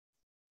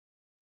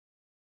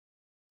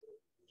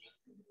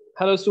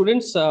Hello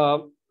students,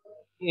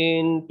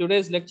 in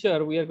today's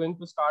lecture we are going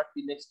to start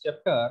the next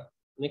chapter,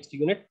 next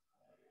unit.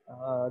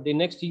 The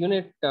next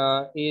unit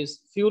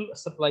is fuel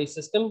supply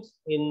systems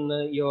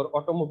in your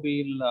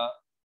automobile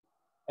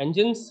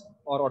engines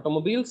or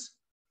automobiles.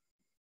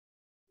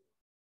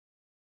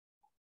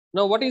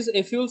 Now, what is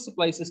a fuel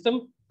supply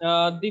system?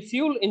 The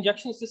fuel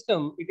injection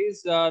system, it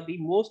is the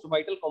most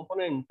vital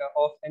component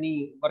of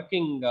any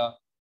working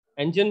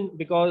engine,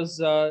 because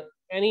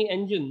any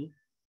engine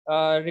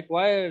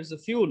requires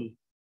fuel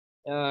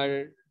uh,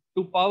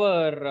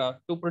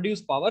 to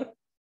produce power.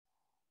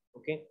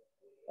 Okay.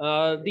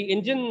 The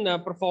engine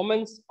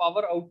performance,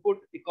 power output,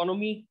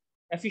 economy,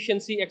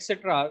 efficiency,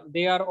 etc.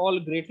 They are all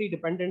greatly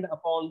dependent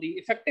upon the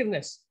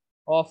effectiveness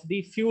of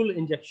the fuel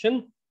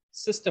injection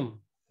system.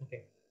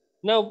 Okay.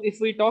 Now,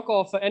 if we talk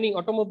of any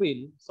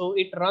automobile, so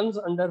it runs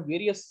under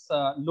various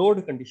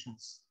load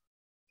conditions.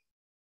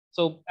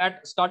 So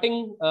at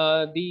starting,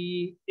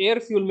 the air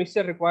fuel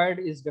mixture required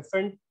is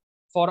different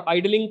for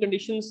idling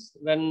conditions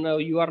when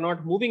you are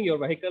not moving your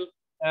vehicle,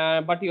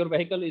 but your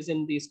vehicle is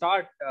in the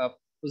start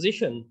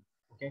position.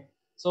 Okay.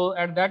 So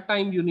at that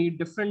time, you need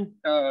different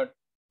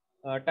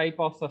type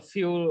of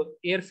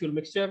air fuel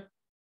mixture.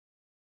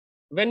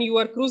 When you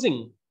are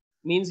cruising,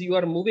 means you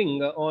are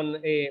moving on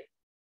a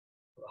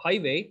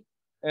highway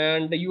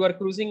and you are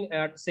cruising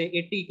at say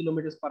 80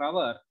 kilometers per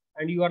hour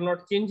and you are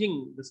not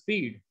changing the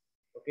speed.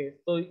 Okay,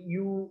 so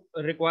you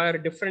require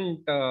different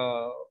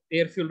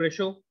air fuel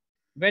ratio.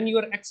 When you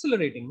are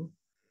accelerating,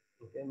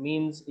 okay,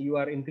 means you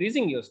are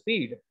increasing your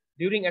speed.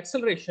 During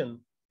acceleration,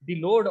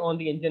 the load on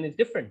the engine is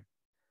different.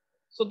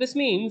 So this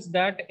means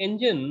that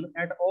engine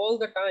at all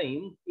the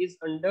time is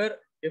under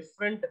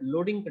different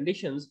loading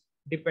conditions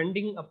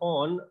depending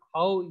upon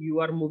how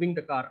you are moving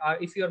the car.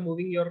 If you are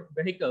moving your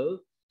vehicle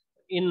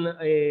in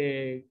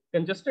a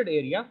congested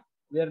area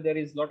where there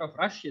is a lot of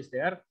rush is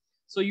there,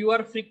 so you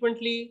are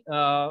frequently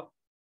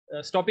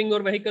stopping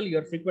your vehicle, you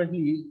are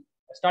frequently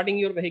starting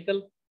your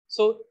vehicle.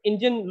 So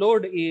engine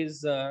load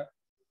is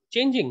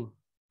changing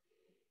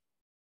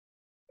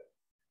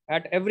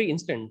at every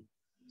instant.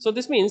 So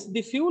this means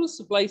the fuel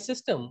supply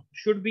system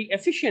should be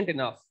efficient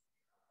enough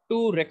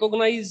to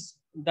recognize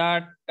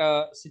that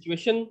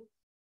situation,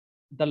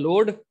 the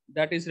load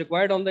that is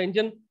required on the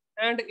engine,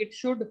 and it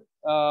should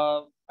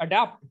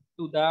adapt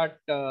to that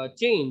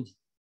change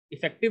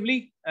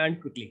effectively and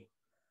quickly.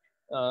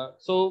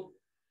 So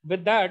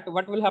with that,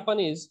 what will happen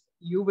is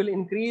you will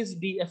increase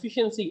the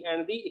efficiency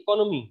and the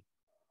economy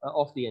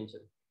of the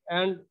engine,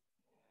 and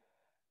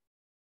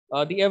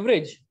the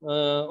average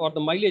or the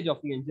mileage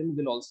of the engine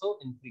will also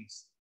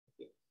increase.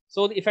 Okay.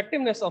 So the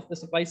effectiveness of the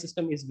supply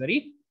system is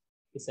very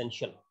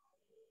essential,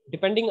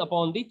 depending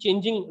upon the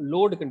changing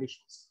load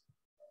conditions.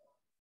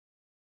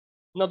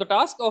 Now, the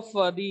task of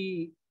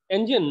the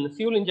engine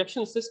fuel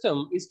injection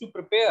system is to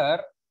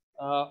prepare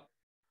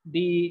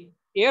the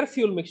air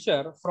fuel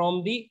mixture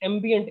from the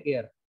ambient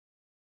air.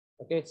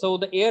 Okay, so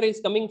the air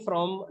is coming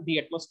from the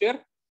atmosphere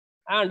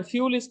and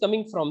fuel is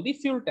coming from the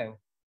fuel tank.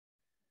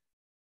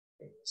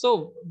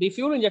 So the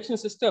fuel injection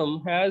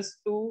system has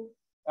to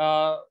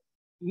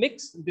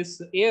mix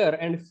this air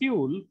and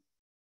fuel,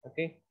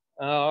 okay,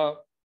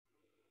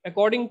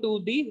 according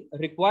to the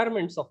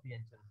requirements of the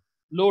engine,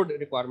 load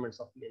requirements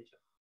of the engine.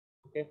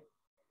 Okay.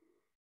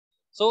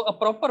 So a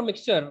proper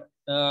mixture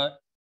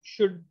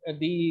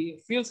the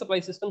fuel supply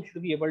system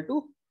should be able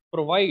to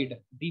provide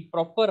the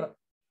proper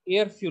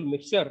air fuel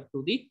mixture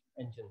to the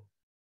engine.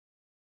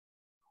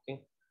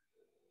 Okay.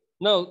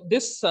 Now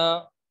this,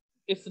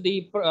 if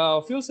the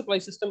fuel supply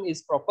system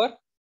is proper,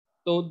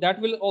 so that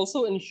will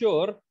also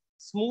ensure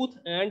smooth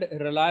and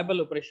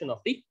reliable operation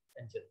of the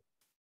engine.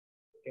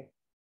 Okay.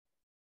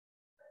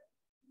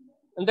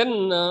 And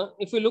then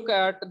if we look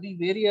at the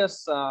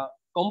various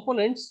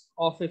components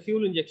of a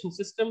fuel injection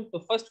system, the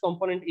first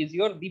component is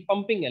the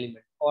pumping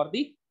element, or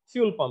the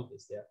fuel pump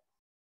is there.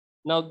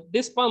 Now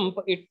this pump,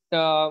 it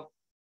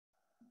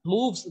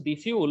moves the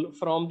fuel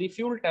from the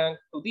fuel tank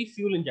to the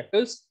fuel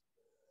injectors,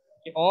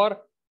 okay, or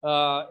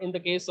in the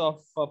case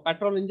of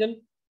petrol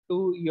engine,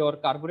 to your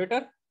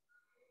carburetor.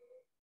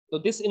 So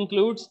this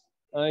includes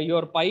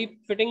your pipe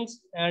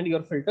fittings and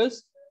your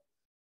filters.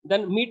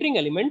 Then metering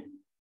element,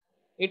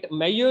 it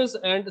measures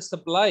and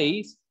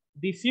supplies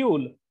the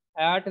fuel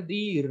at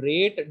the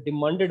rate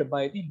demanded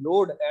by the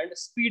load and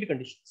speed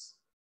conditions.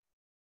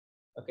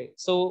 Okay,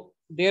 so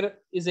there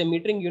is a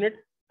metering unit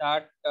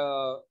that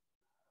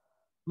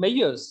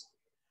measures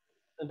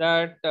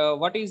that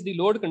what is the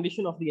load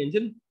condition of the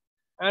engine,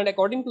 and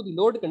according to the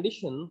load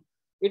condition,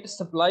 it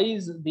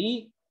supplies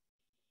the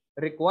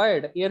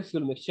required air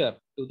fuel mixture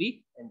to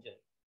the engine.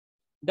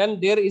 Then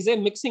there is a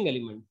mixing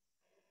element.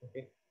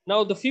 Okay.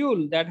 Now the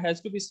fuel that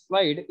has to be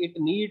supplied, it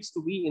needs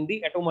to be in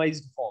the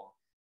atomized form.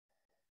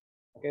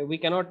 Okay, we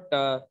cannot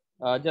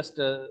just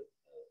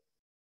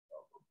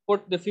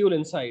put the fuel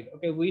inside.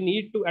 Okay, we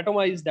need to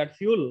atomize that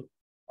fuel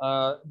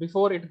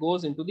before it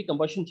goes into the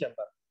combustion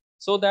chamber,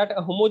 so that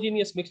a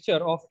homogeneous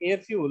mixture of air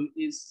fuel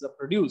is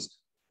produced.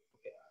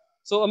 Okay.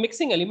 So a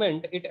mixing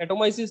element, it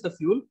atomizes the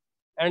fuel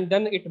and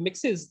then it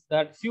mixes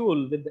that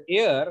fuel with the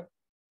air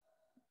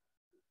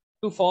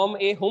to form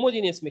a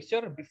homogeneous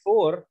mixture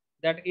before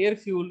that air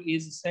fuel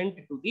is sent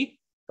to the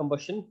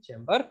combustion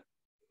chamber.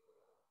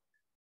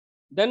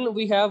 Then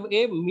we have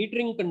a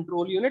metering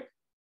control unit,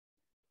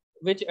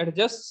 which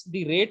adjusts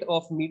the rate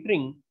of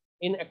metering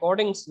in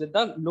accordance with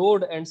the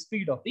load and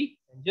speed of the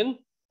engine.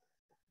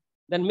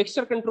 Then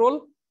mixture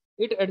control,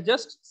 it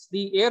adjusts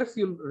the air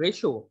fuel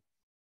ratio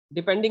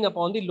depending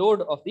upon the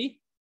load of the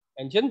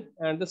engine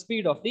and the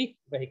speed of the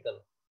vehicle.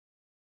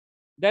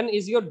 Then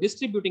is your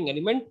distributing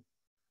element.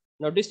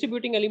 Now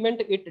distributing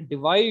element, it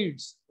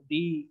divides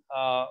the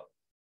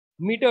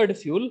metered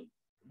fuel,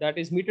 that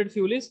is metered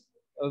fuel is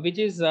which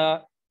is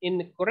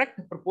in correct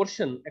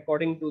proportion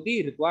according to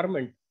the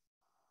requirement,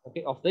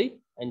 okay, of the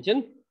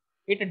engine.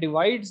 It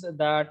divides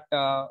that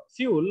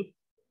fuel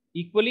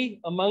equally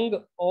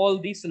among all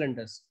the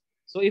cylinders.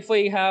 So if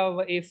I have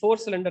a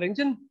 4-cylinder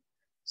engine,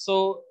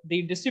 so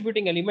the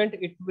distributing element,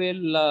 it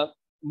will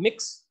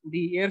mix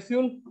the air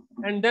fuel,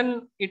 and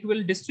then it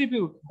will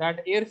distribute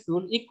that air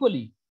fuel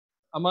equally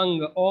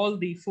among all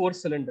the 4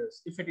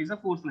 cylinders if it is a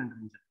 4-cylinder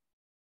engine.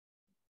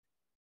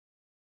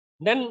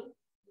 Then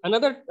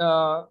another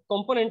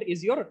component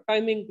is your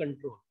timing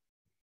control.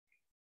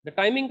 The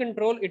timing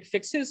control, it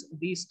fixes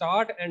the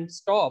start and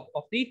stop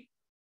of the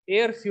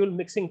air fuel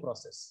mixing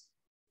process.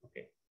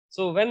 Okay.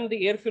 So when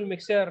the air fuel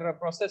mixture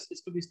process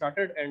is to be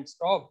started and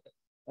stopped,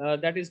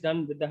 that is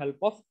done with the help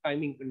of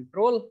timing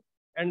control.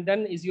 And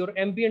then is your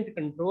ambient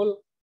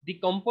control. The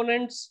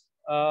components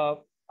are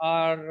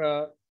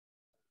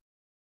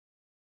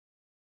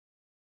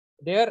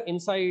there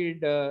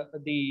inside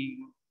the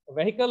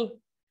vehicle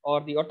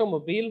or the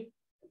automobile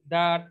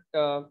that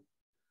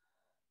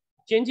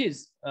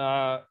changes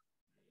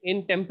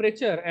in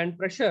temperature and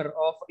pressure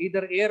of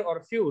either air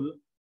or fuel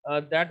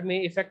that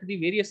may affect the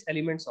various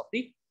elements of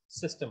the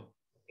system.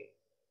 Okay.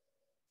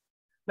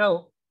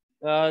 Now,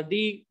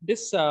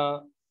 this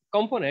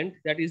component,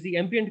 that is the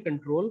ambient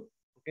control,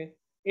 okay,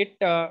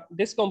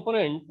 this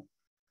component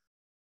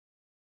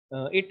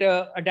it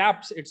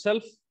adapts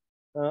itself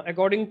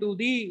according to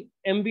the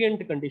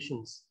ambient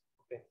conditions.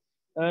 Okay.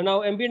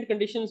 Now, ambient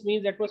conditions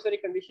means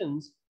atmospheric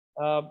conditions.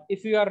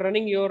 If you are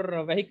running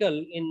your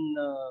vehicle in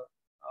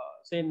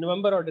say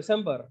November or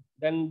December,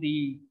 then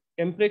the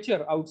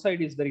temperature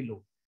outside is very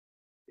low.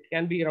 It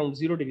can be around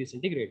 0 degrees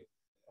centigrade.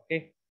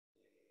 Okay.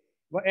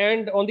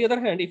 And on the other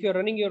hand, if you're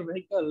running your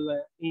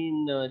vehicle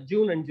in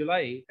June and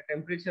July, the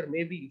temperature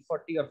may be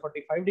 40 or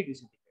 45 degrees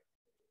centigrade.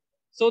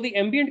 So the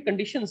ambient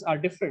conditions are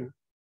different.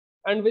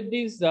 And with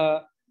these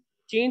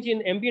change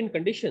in ambient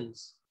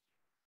conditions,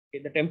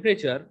 okay, the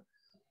temperature,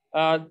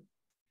 the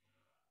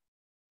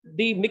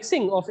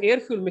mixing of air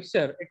fuel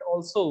mixture, it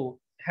also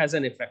has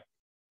an effect.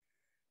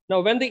 Now,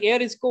 when the air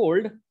is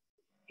cold,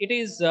 it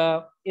is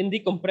in the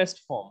compressed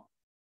form.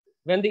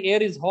 When the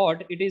air is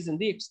hot, it is in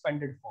the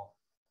expanded form.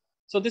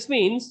 So this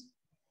means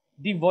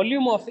the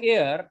volume of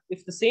air,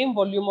 if the same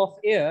volume of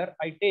air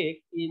I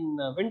take in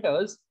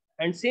winters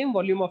and same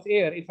volume of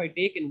air if I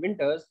take in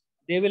winters,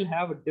 they will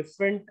have a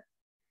different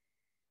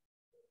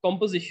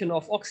composition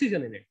of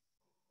oxygen in it.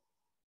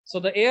 So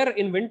the air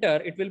in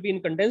winter, it will be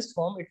in condensed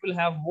form. It will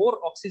have more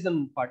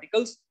oxygen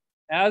particles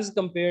as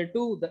compared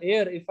to the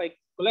air if I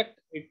collect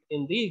it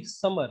in the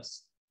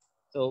summers.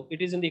 So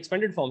it is in the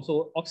expanded form.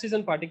 So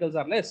oxygen particles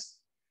are less.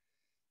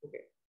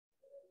 Okay.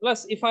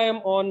 Plus, if I am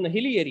on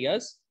hilly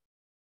areas,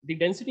 the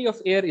density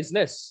of air is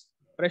less.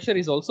 Pressure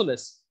is also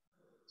less.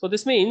 So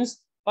this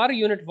means per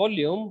unit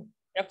volume,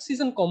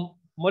 oxygen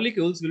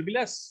molecules will be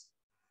less.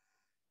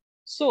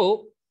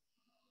 So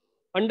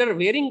under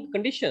varying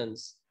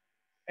conditions,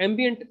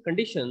 ambient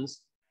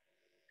conditions,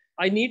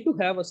 I need to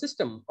have a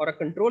system or a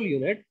control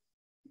unit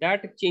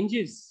that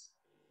changes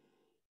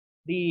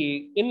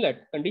the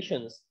inlet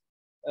conditions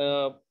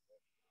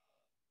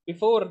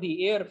before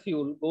the air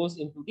fuel goes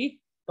into the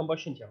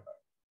combustion chamber.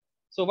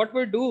 So what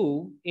we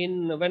do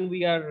when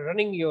we are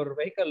running your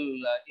vehicle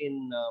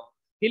in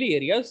hilly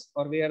areas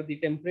or where the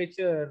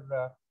temperature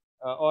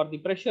or the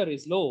pressure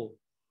is low,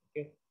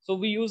 okay, so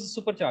we use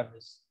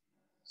superchargers.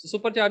 So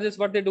superchargers,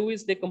 what they do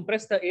is they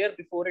compress the air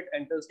before it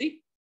enters the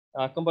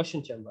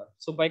combustion chamber.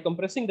 So by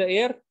compressing the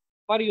air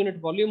per unit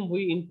volume,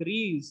 we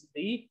increase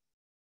the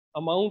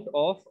amount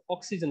of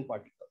oxygen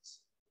particles.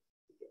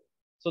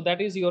 So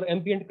that is your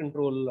ambient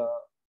control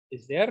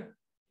is there.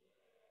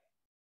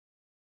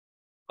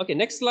 Okay,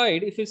 next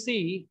slide. If you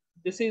see,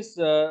 this is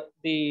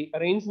the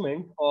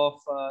arrangement of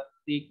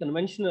the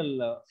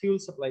conventional fuel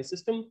supply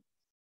system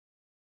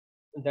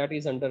that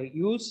is under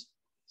use.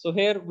 So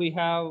here we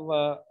have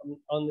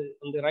on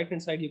the right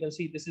hand side, you can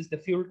see this is the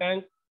fuel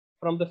tank.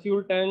 From the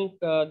fuel tank,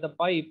 the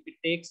pipe, it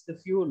takes the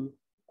fuel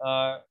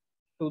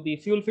to the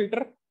fuel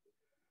filter.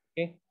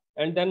 Okay,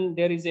 and then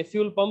there is a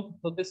fuel pump.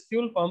 So this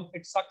fuel pump,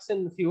 it sucks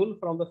in the fuel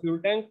from the fuel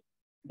tank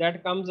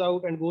that comes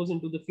out and goes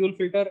into the fuel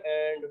filter,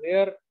 and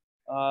where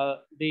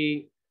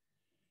the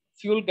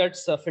fuel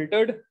gets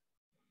filtered.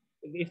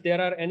 If there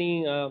are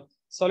any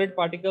solid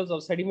particles or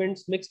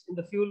sediments mixed in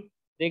the fuel,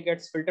 they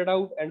gets filtered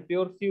out, and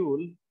pure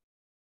fuel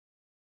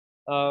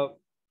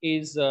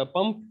is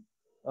pumped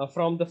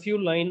from the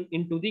fuel line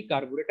into the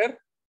carburetor.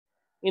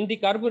 In the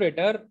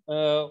carburetor,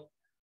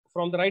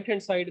 from the right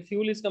hand side,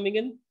 fuel is coming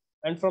in,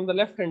 and from the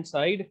left hand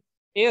side,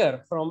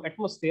 air from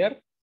atmosphere.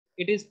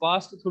 It is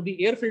passed through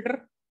the air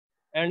filter,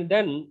 and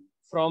then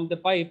from the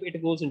pipe,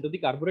 it goes into the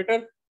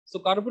carburetor. So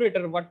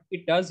carburetor, what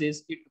it does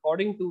is, it,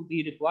 according to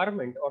the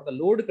requirement or the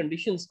load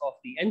conditions of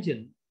the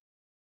engine,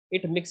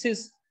 it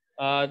mixes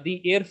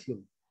the air fuel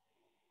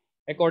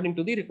according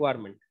to the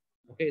requirement.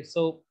 Okay,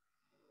 so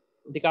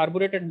the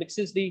carburetor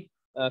mixes the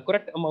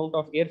correct amount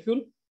of air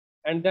fuel,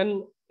 and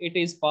then it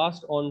is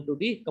passed on to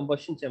the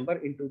combustion chamber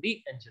into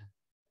the engine,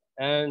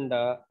 and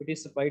it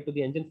is supplied to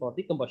the engine for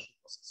the combustion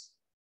process.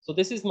 So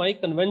this is my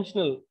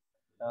conventional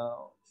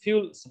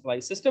fuel supply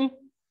system.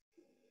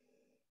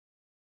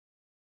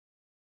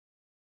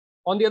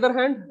 On the other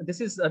hand, this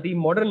is the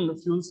modern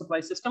fuel supply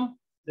system.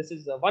 This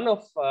is one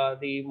of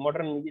the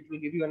modern, it will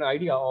give you an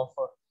idea of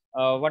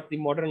what the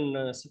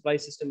modern supply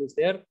system is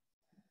there.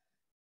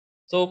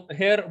 So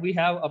here we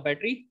have a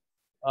battery.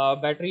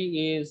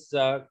 Battery is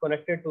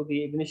connected to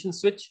the ignition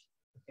switch,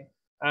 okay.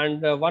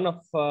 And one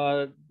of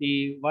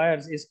the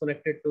wires is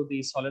connected to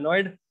the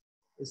solenoid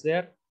is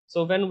there.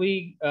 So when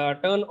we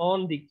turn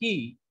on the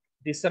key,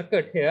 the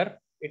circuit here,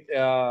 it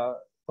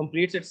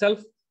completes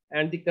itself,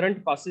 and the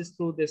current passes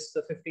through this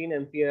 15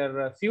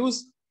 ampere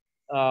fuse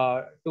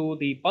to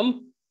the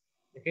pump.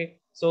 Okay,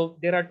 so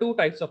there are two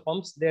types of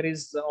pumps. There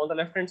is on the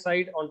left hand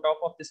side, on top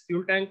of this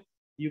fuel tank,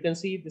 you can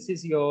see this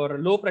is your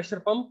low pressure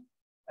pump,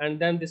 and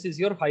then this is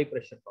your high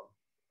pressure pump.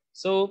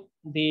 So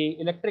the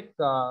electric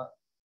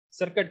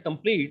circuit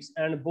completes,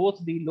 and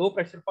both the low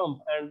pressure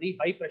pump and the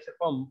high pressure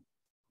pump,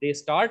 they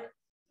start.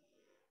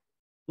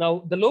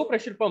 Now the low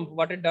pressure pump,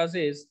 what it does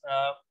is,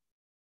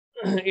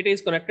 it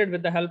is connected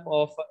with the help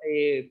of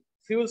a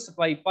fuel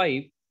supply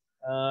pipe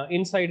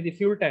inside the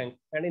fuel tank,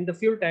 and in the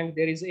fuel tank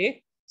there is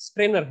a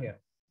strainer here.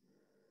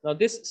 Now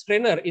this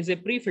strainer is a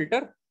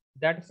pre-filter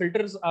that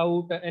filters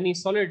out any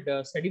solid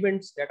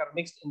sediments that are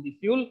mixed in the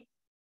fuel.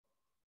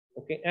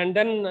 Okay, and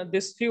then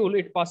this fuel,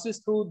 it passes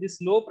through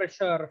this low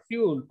pressure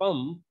fuel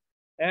pump,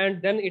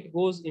 and then it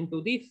goes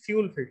into the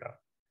fuel filter,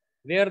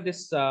 where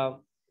this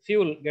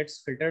fuel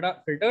gets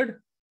filtered,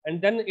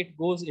 and then it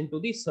goes into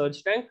the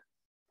surge tank.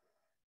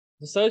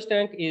 The surge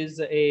tank is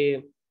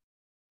a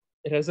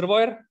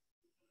reservoir.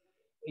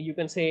 You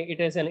can say it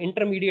is an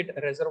intermediate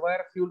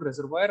reservoir, fuel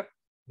reservoir,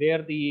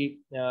 where the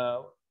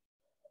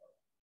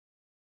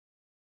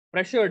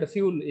pressured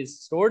fuel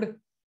is stored.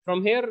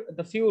 From here,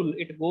 the fuel,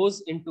 it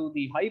goes into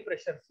the high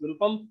pressure fuel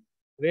pump,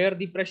 where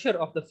the pressure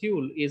of the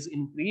fuel is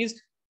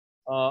increased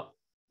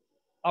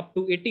up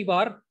to 80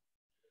 bar.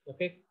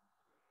 Okay.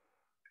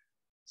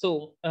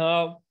 So,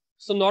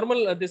 so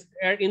normal this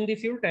in the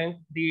fuel tank,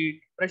 the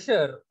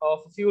pressure of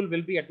fuel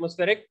will be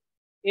atmospheric.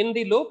 In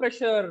the low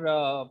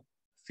pressure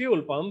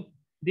fuel pump,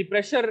 the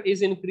pressure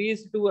is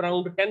increased to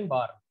around 10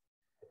 bar.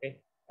 Okay,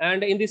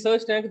 and in the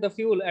surge tank, the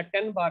fuel at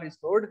 10 bar is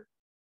stored,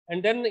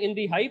 and then in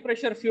the high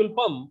pressure fuel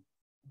pump,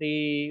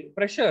 the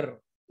pressure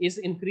is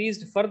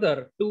increased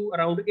further to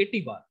around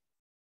 80 bar.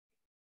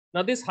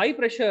 Now this high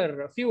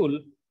pressure fuel,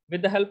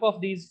 with the help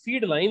of these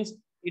feed lines,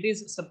 it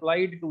is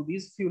supplied to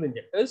these fuel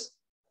injectors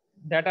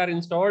that are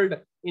installed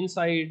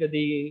inside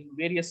the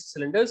various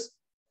cylinders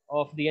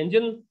of the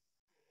engine.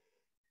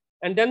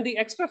 And then the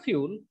extra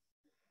fuel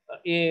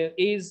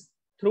is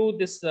through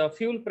this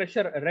fuel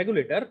pressure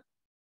regulator.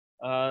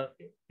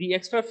 The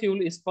extra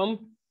fuel is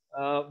pumped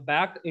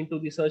back into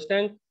the surge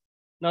tank.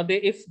 Now,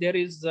 if there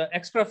is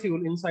extra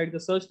fuel inside the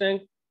surge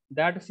tank,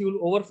 that fuel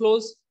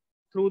overflows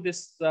through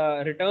this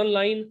return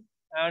line,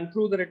 and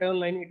through the return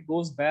line, it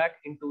goes back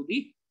into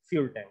the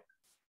fuel tank.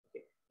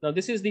 Okay. Now,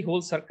 this is the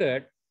whole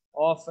circuit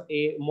of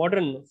a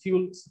modern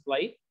fuel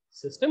supply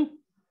system.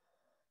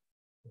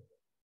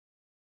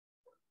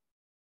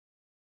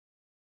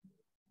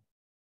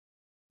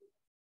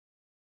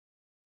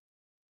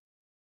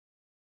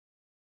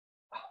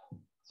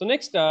 So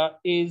next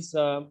is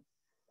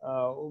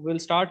we'll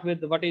start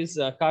with what is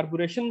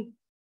carburation,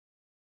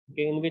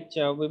 okay, in which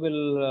we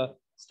will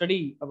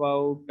study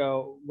about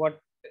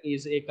what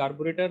is a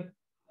carburetor,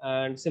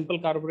 and simple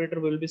carburetor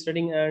we will be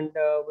studying, and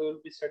we will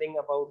be studying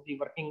about the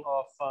working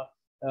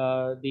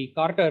of the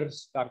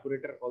Carter's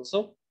carburetor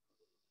also.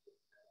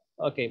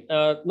 Okay,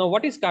 now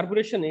what is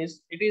carburation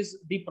is, it is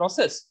the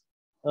process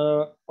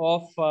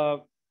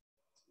of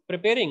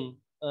preparing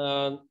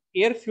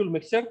air fuel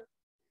mixture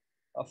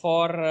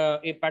for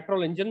a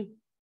petrol engine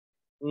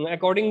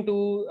according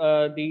to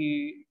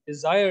the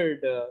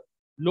desired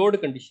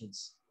load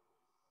conditions.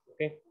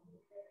 Okay.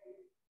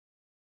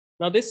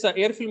 Now this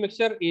air fuel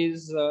mixture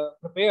is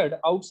prepared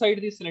outside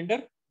the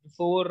cylinder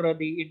before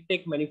the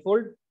intake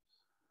manifold.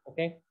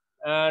 Okay,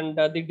 and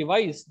the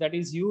device that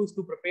is used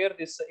to prepare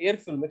this air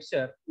fuel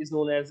mixture is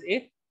known as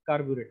a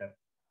carburetor.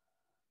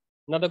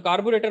 Now the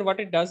carburetor, what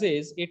it does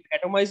is, it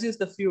atomizes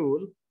the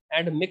fuel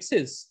and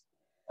mixes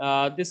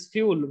this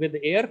fuel with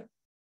air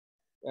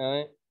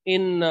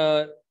in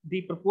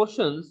the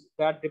proportions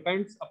that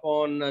depends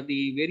upon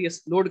the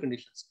various load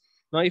conditions.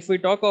 Now, if we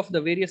talk of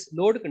the various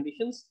load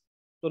conditions,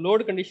 So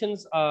load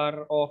conditions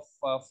are of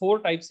four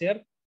types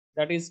here.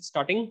 That is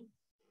starting,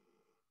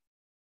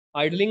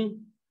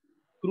 idling,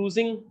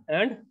 cruising,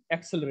 and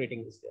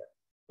accelerating is there.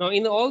 Now,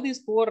 in all these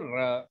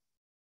four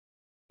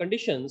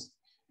conditions,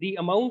 the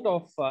amount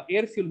of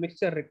air fuel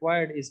mixture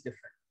required is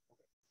different.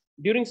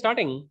 During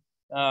starting,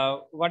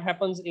 what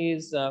happens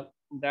is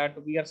that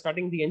we are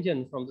starting the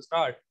engine from the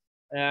start,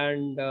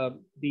 and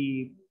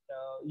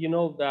you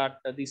know that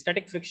the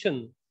static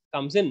friction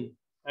comes in,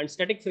 and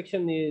static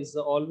friction is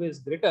always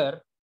greater.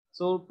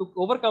 So to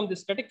overcome the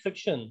static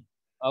friction,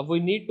 we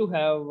need to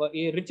have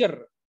a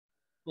richer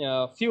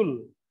fuel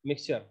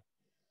mixture.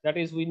 That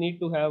is, we need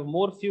to have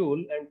more fuel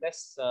and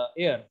less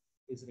air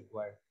is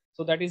required.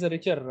 So that is a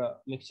richer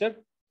mixture.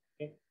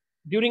 Okay.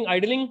 During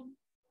idling,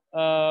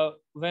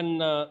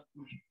 when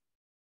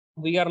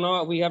we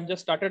have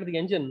just started the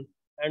engine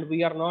and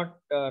we are not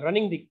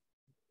running the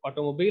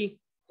automobile.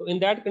 So in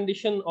that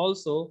condition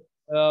also,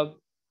 to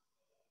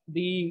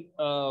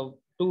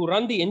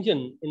run the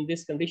engine in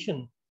this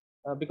condition,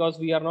 because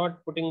we are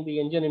not putting the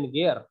engine in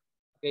gear,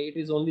 okay, it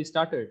is only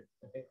started.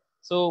 Okay.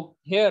 So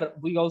here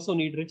we also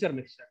need richer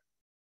mixture.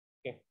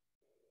 Okay.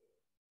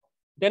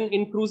 Then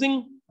in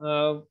cruising,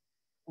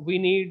 we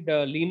need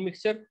lean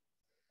mixture,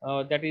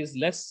 that is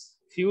less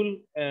fuel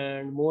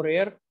and more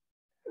air.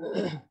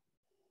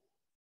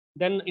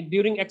 Then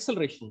during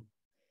acceleration,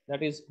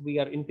 that is, we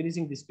are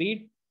increasing the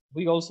speed,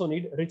 we also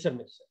need richer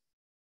mixture.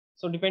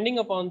 So depending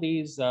upon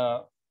these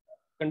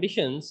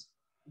conditions,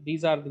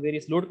 these are the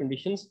various load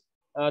conditions.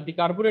 The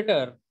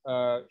carburetor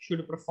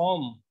should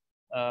perform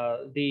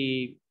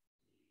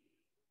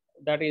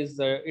that is,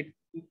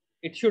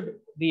 it should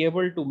be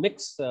able to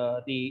mix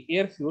the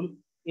air fuel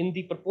in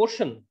the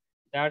proportion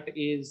that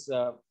is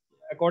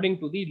according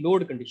to the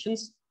load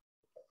conditions.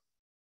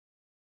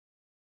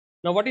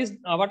 Now, what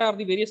are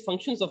the various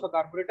functions of a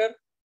carburetor?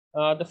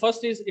 The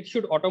first is it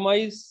should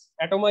atomize,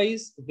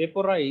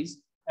 vaporize,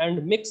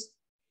 and mix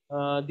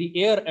the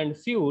air and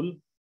fuel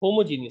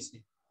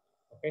homogeneously.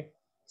 Okay.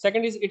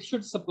 Second is it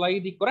should supply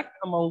the correct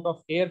amount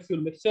of air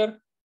fuel mixture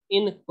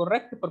in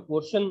correct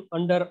proportion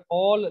under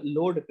all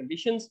load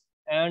conditions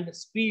and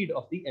speed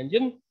of the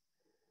engine.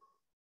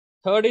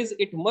 Third is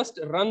it must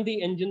run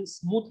the engine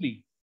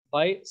smoothly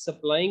by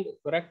supplying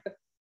correct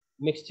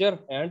mixture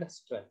and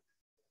strength.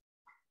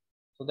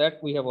 So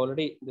that we have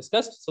already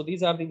discussed. So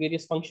these are the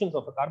various functions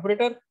of a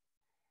carburetor.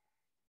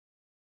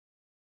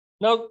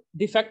 Now,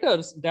 the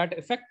factors that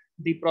affect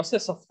the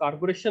process of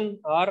carburation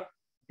are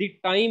the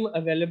time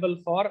available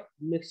for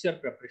mixture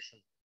preparation.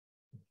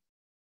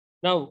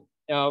 Now,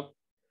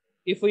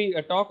 if we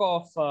talk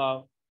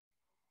of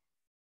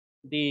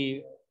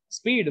the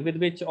speed with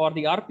which, or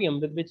the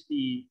RPM with which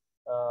the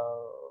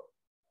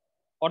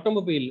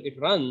automobile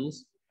it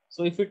runs,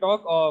 so if we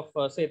talk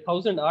of say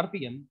 1000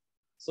 RPM,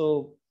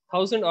 so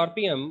 1000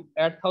 RPM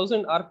at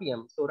 1000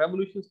 RPM, so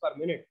revolutions per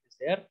minute is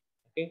there.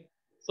 Okay,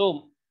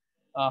 so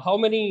how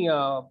many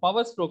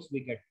power strokes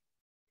we get?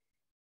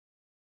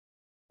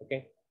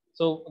 Okay,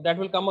 so that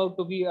will come out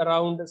to be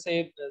around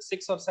say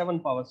 6 or 7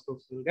 power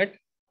strokes we'll get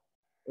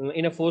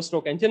in a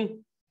 4-stroke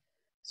engine.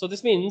 So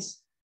this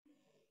means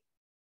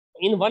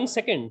in 1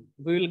 second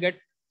we will get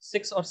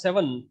 6 or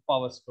 7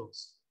 power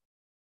strokes.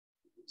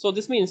 So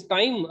this means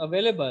time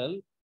available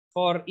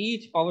for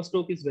each power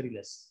stroke is very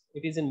less.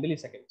 It is in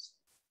milliseconds.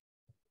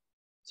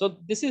 So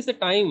this is the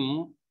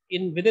time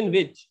within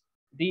which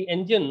the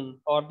engine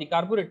or the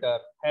carburetor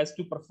has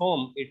to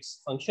perform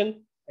its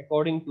function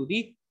according to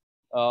the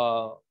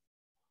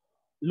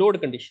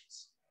load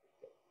conditions.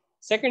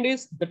 Second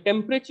is the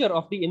temperature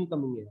of the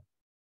incoming air.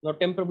 Now,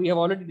 we have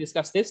already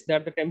discussed this,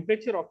 that the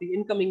temperature of the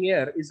incoming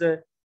air is a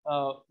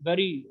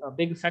very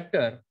big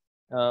factor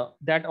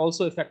that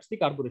also affects the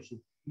carburation.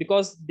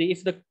 Because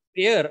if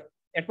the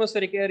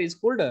atmospheric air is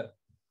colder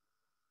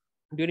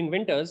during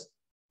winters,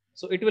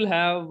 so it will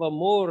have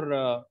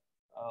more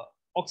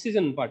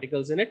oxygen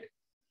particles in it.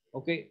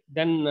 Okay,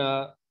 then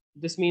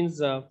this means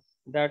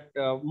that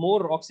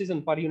more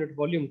oxygen per unit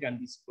volume can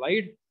be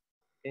supplied.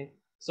 Okay,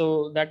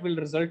 so that will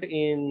result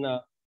in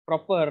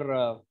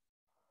proper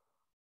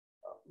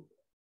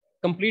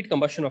complete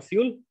combustion of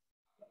fuel.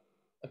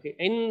 Okay,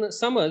 in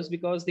summers,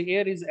 because the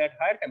air is at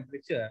higher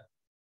temperature,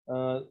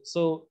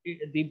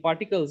 the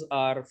particles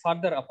are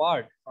farther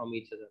apart from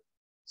each other.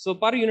 So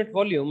per unit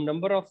volume,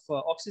 number of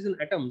oxygen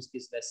atoms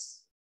is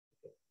less.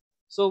 Okay.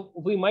 So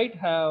we might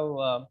have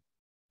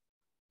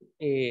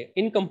a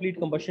incomplete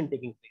combustion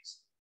taking place.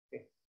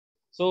 Okay.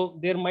 So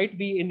there might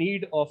be a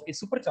need of a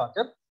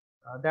supercharger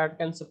that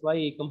can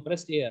supply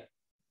compressed air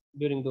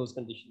during those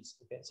conditions.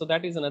 Okay. So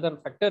that is another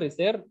factor, is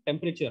there,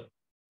 temperature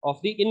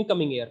of the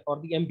incoming air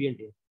or the ambient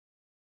air.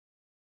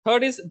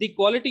 Third is the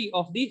quality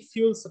of the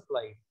fuel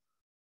supplied.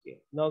 Okay.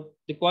 Now,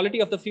 the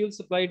quality of the fuel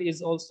supplied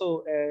is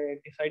also a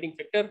deciding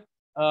factor.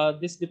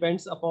 This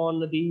depends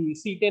upon the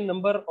C10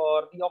 number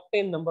or the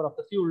octane number of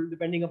the fuel,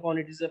 depending upon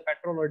it is a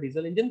petrol or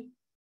diesel engine.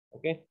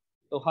 Okay,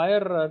 so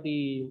higher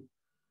the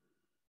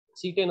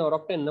C10 or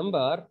octane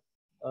number,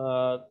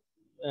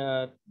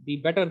 the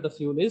better the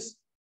fuel is.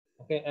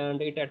 Okay,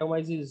 and it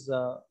atomizes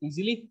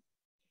easily.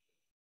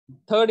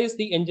 Third is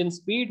the engine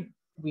speed.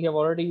 We have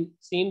already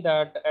seen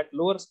that at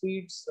lower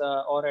speeds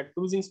or at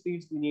cruising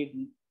speeds, we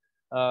need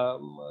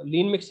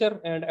lean mixture,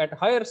 and at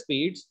higher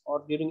speeds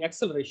or during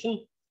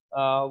acceleration,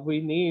 we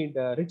need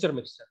richer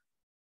mixture.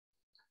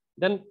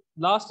 Then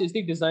last is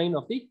the design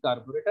of the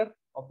carburetor.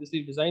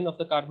 Obviously, design of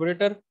the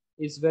carburetor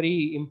is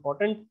very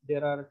important.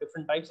 There are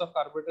different types of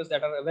carburetors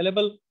that are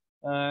available,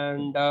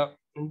 and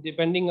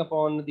depending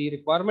upon the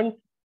requirement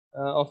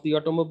of the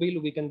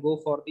automobile, we can go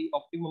for the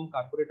optimum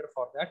carburetor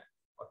for that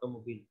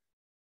automobile.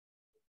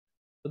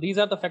 So these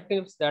are the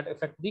factors that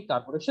affect the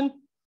carburation.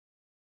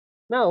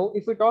 Now,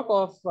 if we talk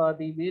of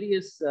the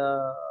various,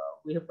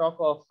 we have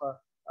talked of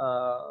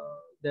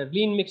the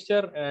lean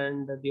mixture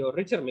and the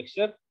richer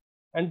mixture,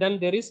 and then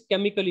there is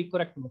chemically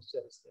correct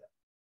mixtures there.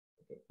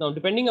 Okay. Now,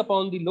 depending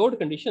upon the load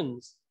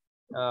conditions,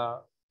 the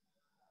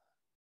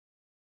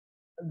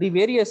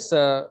various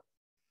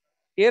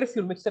air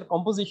fuel mixture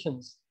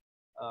compositions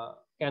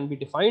can be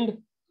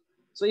defined.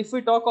 So if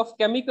we talk of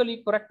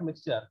chemically correct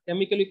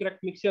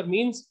mixture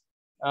means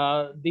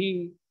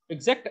the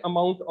exact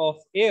amount of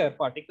air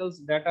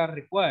particles that are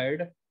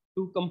required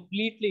to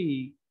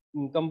completely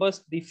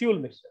combust the fuel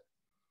mixture.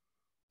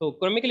 So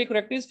chemically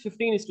correct is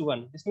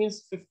 15:1. This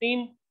means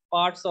 15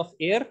 parts of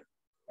air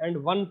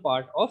and 1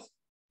 part of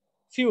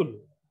fuel.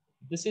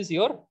 This is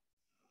your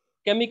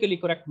chemically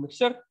correct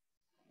mixture.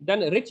 Then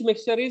rich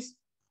mixture is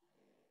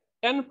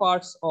 10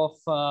 parts of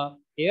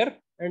air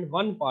and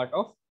 1 part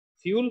of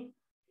fuel.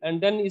 And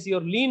then is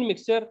your lean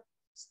mixture.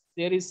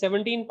 There is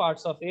 17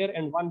 parts of air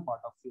and 1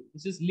 part of fuel.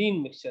 This is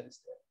lean mixture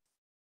is there.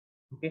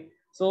 Okay.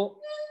 So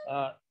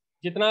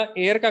jitna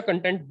air ka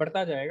content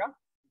बढ़ता जाएगा,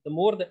 the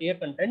more the air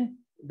content,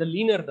 the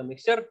leaner the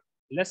mixture,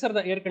 lesser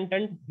the air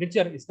content,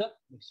 richer is the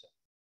mixture.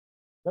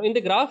 Now in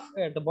the graph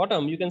at the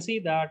bottom, you can see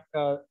that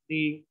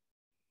the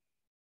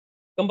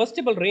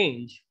combustible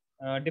range,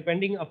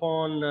 depending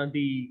upon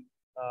the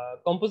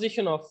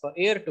composition of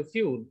air to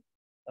fuel,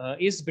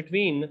 is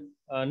between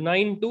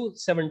 9 to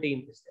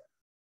 17 is there.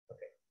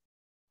 Okay.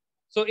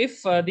 So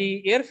if the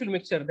air fuel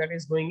mixture that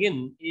is going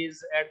in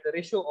is at the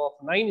ratio of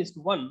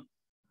 9:1,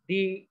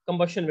 the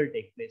combustion will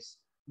take place.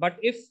 But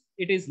if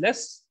it is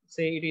less,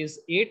 say it is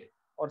 8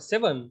 or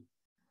 7,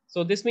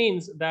 so this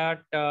means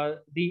that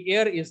the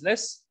air is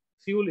less,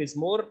 fuel is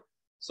more,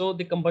 so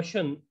the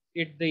combustion,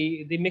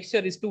 the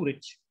mixture is too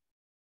rich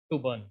to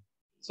burn.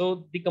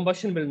 So the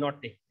combustion will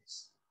not take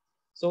place.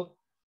 So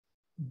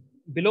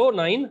below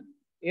 9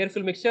 air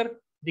fuel mixture,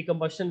 the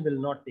combustion will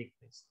not take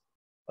place.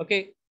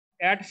 Okay,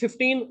 at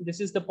 15, this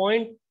is the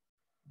point.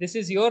 This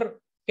is your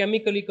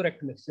chemically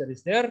correct mixture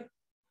is there.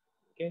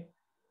 Okay,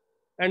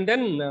 and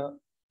then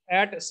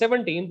at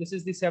 17, this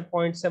is the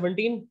point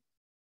 17.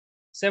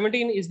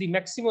 17 is the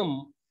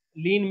maximum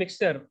lean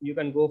mixture you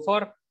can go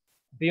for.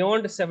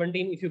 Beyond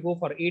 17, if you go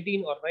for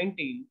 18 or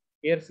 19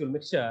 air fuel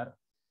mixture,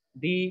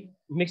 the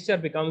mixture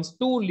becomes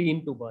too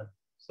lean to burn.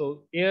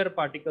 So air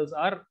particles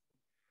are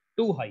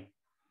too high.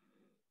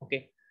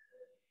 Okay.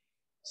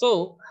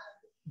 So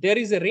there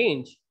is a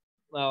range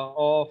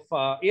of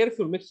air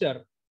fuel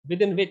mixture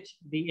within which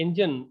the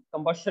engine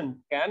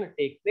combustion can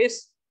take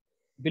place.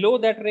 Below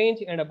that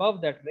range and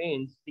above that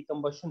range, the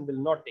combustion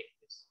will not take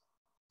place.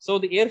 So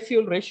the air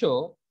fuel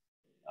ratio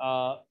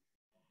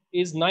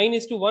is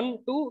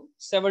 9:1 to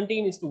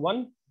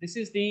 17:1. This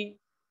is the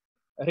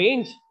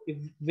range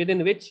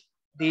within which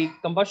the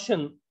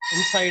combustion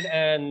inside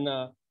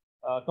an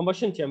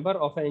combustion chamber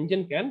of an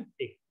engine can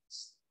take place.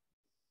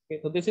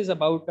 Okay, so this is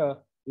about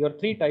your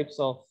 3 types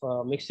of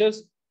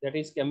mixtures, that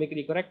is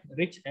chemically correct,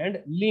 rich,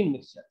 and lean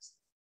mixtures.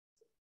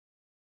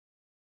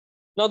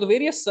 Now the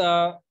various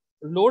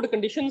load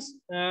conditions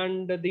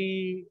and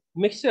the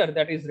mixture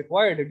that is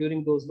required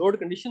during those load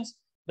conditions.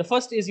 The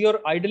first is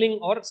your idling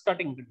or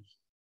starting condition.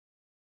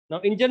 Now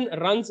engine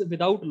runs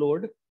without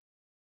load.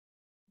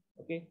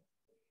 Okay.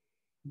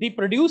 The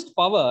produced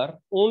power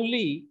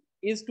only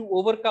is to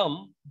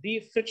overcome the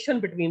friction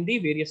between the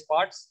various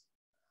parts.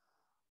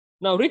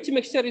 Now rich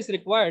mixture is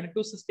required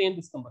to sustain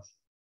this combustion.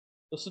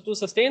 So to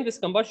sustain this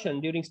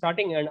combustion during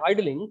starting and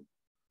idling,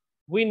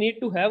 we need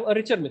to have a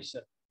richer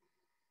mixture.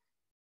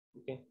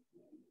 Okay.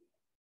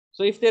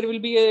 So if there will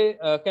be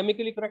a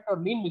chemically correct or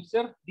lean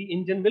mixture, the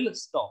engine will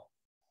stop.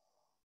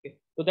 Okay.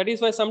 So that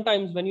is why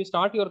sometimes when you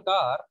start your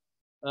car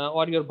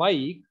or your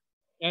bike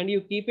and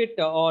you keep it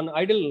on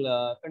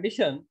idle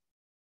condition,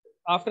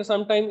 after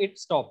some time it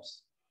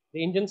stops.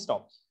 The engine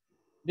stops.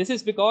 This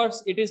is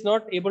because it is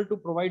not able to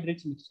provide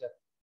rich mixture.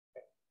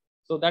 Okay.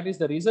 So that is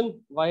the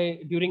reason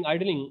why during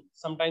idling,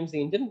 sometimes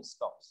the engine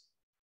stops.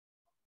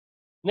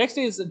 Next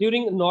is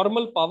during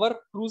normal power,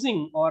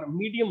 cruising, or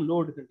medium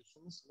load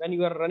conditions, when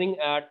you are running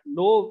at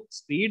low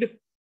speed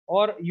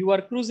or you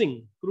are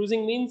cruising.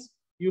 Cruising means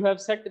you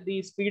have set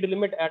the speed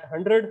limit at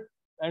 100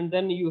 and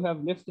then you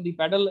have lifted the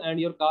pedal and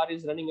your car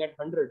is running at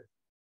 100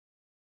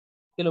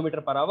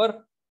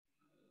 km/h.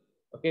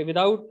 Okay,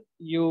 without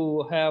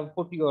you have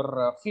put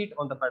your feet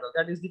on the pedal.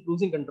 That is the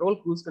cruising control.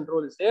 Cruise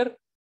control is there.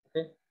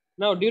 Okay.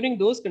 Now during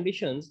those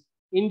conditions,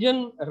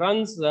 engine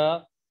runs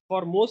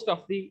for most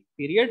of the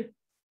period.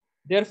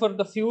 Therefore,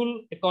 the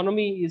fuel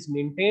economy is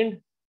maintained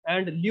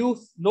and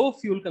low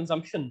fuel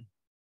consumption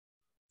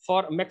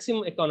for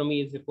maximum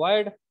economy is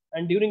required.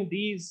 And during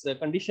these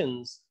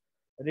conditions,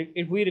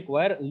 we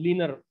require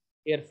leaner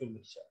air fuel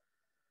mixture.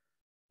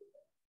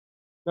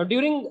 Now,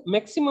 during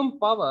maximum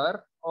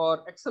power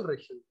or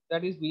acceleration,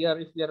 that is,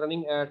 if we are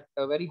running at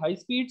very high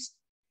speeds,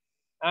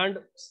 and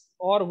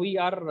or we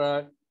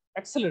are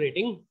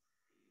accelerating.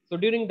 So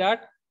during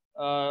that,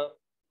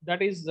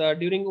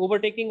 during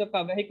overtaking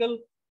a vehicle,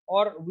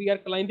 or we are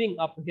climbing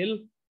uphill,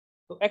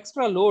 so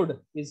extra load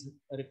is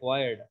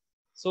required.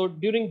 So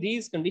during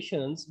these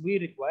conditions, we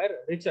require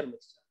richer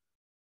mixture.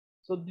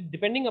 So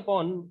depending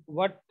upon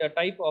what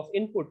type of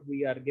input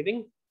we are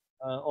giving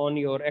on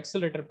your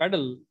accelerator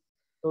pedal,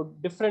 so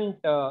different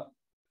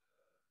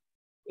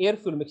air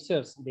fuel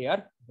mixtures, they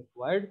are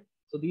required.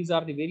 So these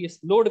are the various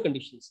load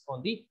conditions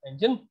on the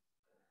engine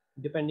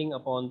depending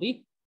upon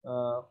the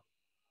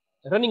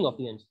running of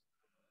the engine.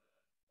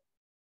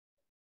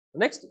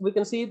 Next, we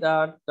can see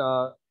that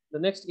the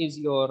next is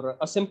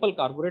a simple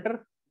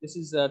carburetor. This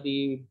is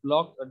the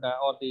block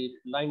or the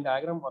line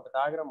diagram or the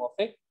diagram of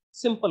a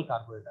simple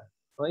carburetor.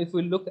 Now, if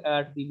we look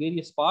at the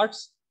various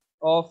parts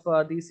of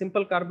the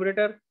simple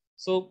carburetor,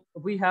 so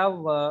we have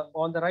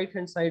on the right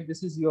hand side,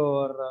 this is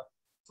your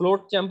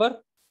float chamber.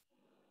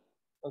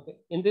 Okay,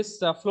 in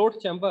this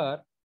float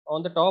chamber,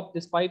 on the top,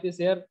 this pipe is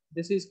here.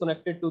 This is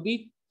connected to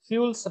the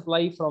fuel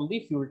supply from the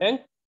fuel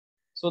tank.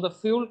 So the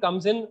fuel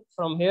comes in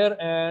from here,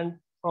 and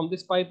from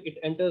this pipe, it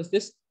enters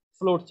this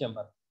float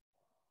chamber.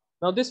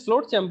 Now this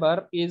float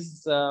chamber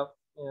is,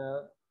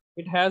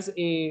 it has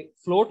a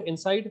float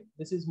inside.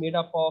 This is made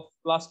up of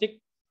plastic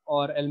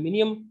or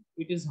aluminium.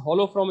 It is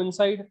hollow from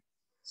inside.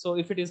 So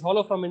if it is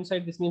hollow from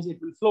inside, this means it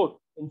will float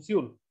in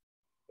fuel.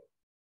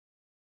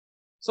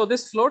 So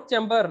this float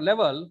chamber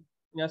level,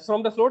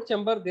 from the float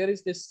chamber, there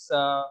is this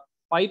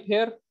pipe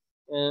here.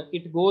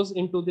 It goes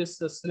into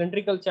this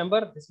cylindrical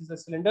chamber. This is a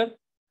cylinder.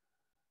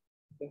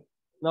 Okay.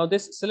 Now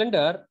this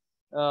cylinder,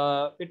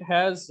 it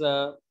has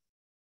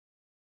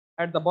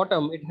at the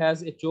bottom, it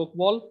has a choke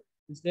valve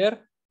is there,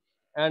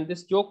 and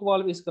this choke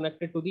valve is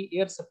connected to the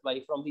air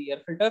supply from the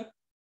air filter.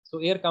 So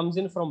air comes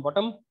in from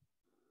bottom,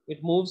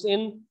 it moves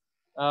in,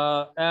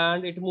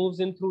 and it moves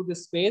in through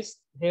this space.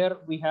 Here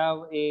we have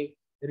a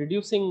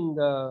reducing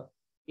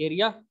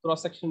area,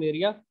 cross-section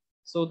area.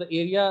 So the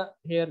area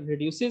here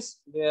reduces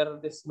where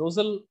this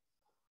nozzle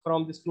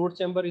from this float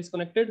chamber is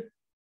connected.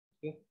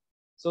 Okay.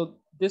 So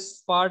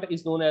this part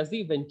is known as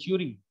the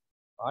venturi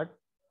part.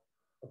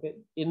 Okay.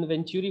 In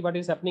venturi, what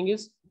is happening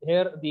is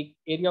here the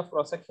area of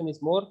cross section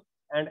is more,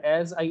 and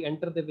as I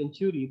enter the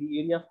venturi, the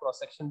area of cross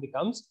section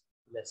becomes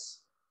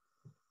less.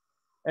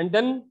 And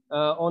then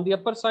on the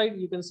upper side,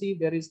 you can see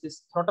there is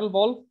this throttle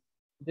valve.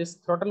 This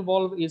throttle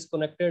valve is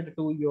connected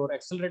to your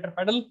accelerator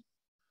pedal.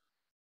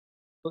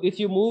 So if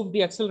you move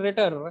the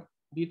accelerator,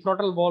 the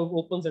throttle valve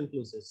opens and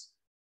closes.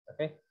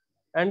 Okay.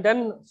 And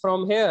then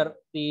from here,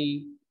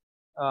 the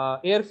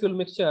air fuel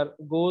mixture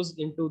goes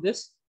into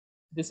this.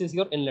 This is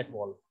your inlet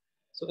valve.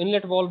 So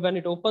inlet valve, when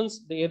it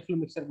opens, the air fuel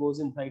mixture goes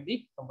inside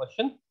the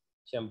combustion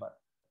chamber.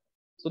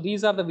 So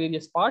these are the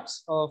various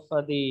parts of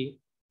the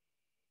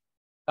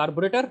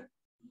carburetor.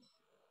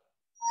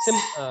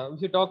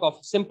 If you talk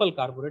of simple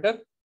carburetor.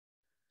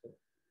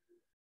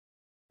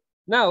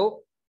 Now,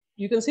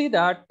 you can see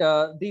that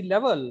the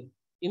level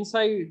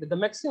inside, the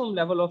maximum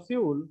level of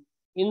fuel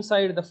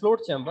inside the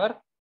float chamber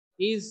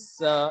is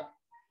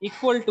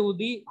equal to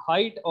the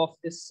height of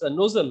this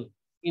nozzle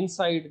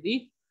inside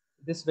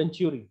this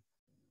venturi.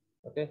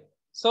 Okay.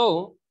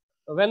 So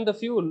when the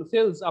fuel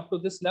fills up to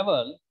this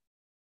level,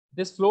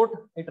 this float,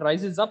 it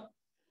rises up,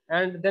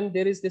 and then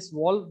there is this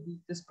valve,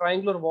 this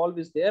triangular valve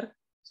is there.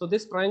 So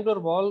this triangular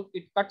valve,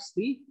 it cuts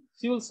the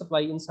fuel supply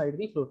inside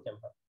the float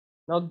chamber.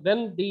 Now,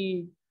 when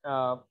the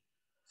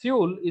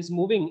fuel is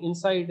moving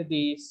inside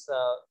this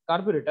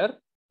carburetor,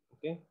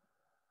 okay,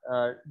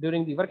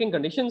 during the working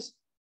conditions,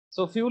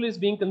 so fuel is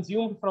being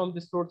consumed from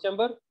this float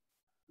chamber.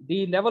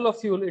 The level of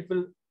fuel, it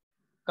will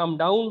come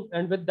down,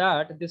 and with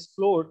that, this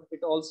float,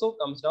 it also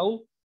comes down,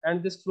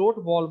 and this float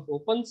valve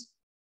opens,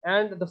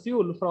 and the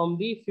fuel from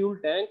the fuel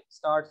tank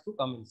starts to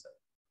come inside.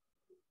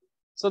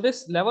 So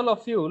this level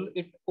of fuel,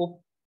 it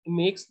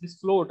makes this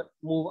float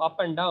move up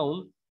and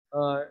down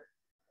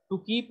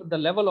to keep the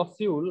level of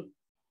fuel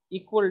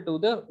equal to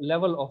the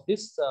level of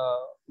this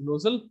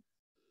nozzle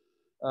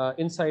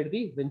inside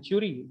the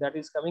venturi that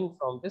is coming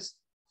from this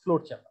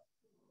float chamber.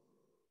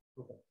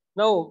 Okay.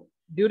 Now,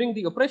 during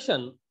the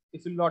operation,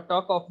 if we not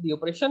talk of the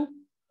operation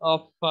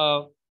of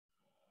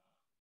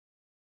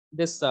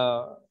this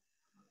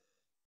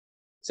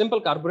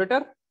simple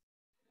carburetor.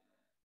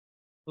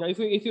 Now,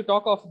 if you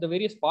talk of the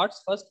various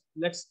parts, first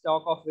let's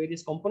talk of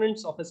various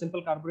components of a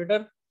simple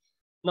carburetor.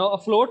 Now, a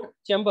float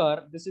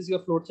chamber, this is your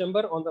float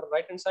chamber on the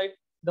right hand side.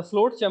 The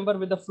float chamber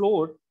with the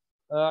float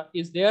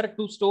is there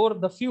to store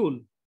the fuel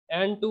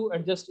and to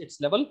adjust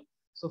its level.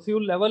 So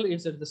fuel level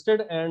is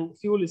adjusted and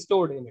fuel is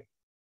stored in it.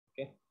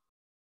 Okay.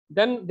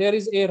 Then there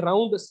is a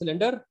round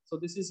cylinder. So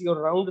this is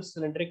your round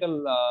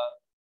cylindrical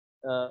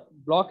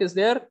block is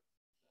there.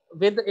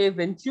 with a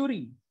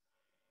venturi.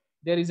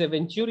 There is a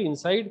venturi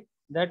inside.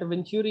 That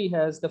venturi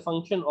has the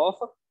function of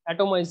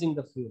atomizing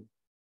the fuel.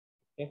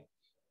 Okay.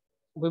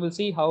 We will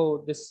see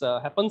how this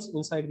happens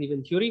inside the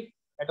venturi,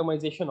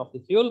 atomization of the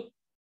fuel.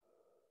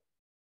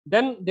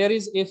 Then there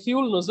is a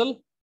fuel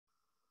nozzle.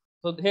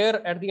 So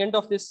here at the end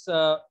of this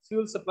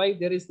fuel supply,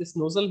 there is this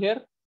nozzle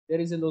here. There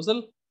is a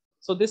nozzle.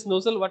 So this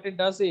nozzle, what it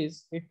does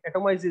is it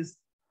atomizes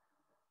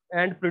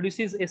and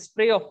produces a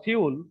spray of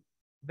fuel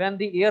when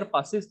the air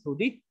passes through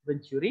the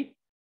venturi.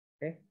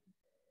 Okay.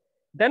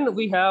 Then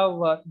we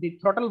have the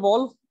throttle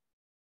valve.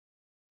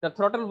 The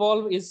throttle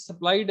valve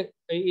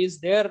is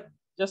there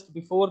just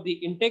before the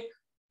intake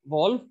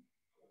valve,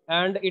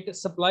 and it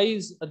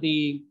supplies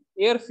the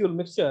air fuel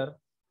mixture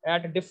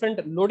at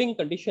different loading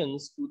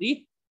conditions to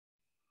the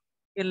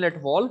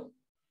inlet valve.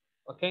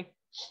 Okay.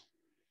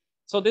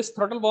 So this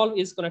throttle valve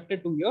is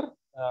connected to your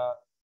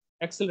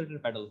accelerator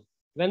pedal.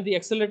 When the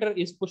accelerator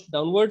is pushed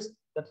downwards,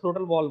 the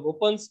throttle valve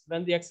opens.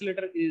 When the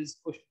accelerator is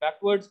pushed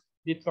backwards,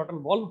 the throttle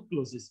valve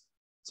closes.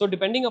 So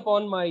depending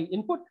upon my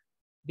input,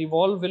 the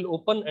valve will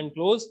open and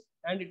close,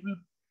 and it will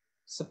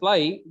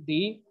supply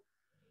the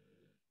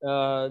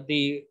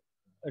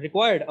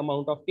required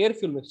amount of air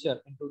fuel mixture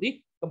into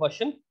the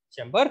combustion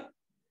chamber.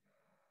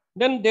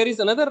 Then there is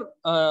another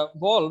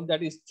valve,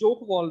 that is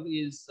choke valve,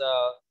 is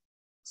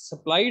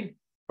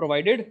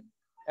provided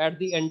at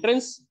the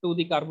entrance to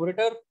the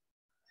carburetor.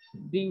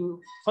 The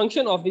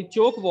function of the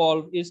choke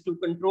valve is to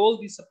control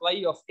the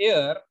supply of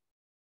air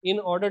in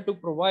order to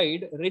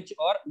provide rich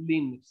or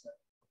lean mixture.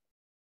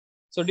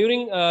 So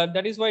during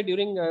that is why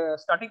during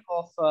starting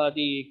of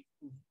the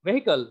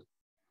vehicle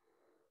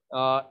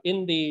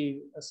in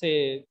the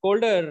say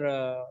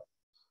colder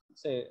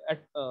say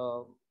at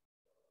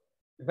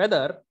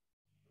weather,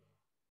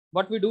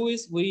 what we do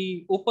is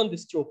we open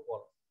this choke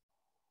valve.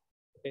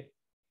 Okay,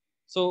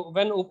 so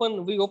when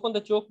we open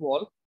the choke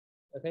valve.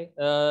 Okay,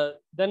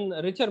 then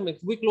richer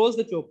mix. We close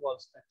the choke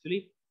valves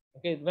actually.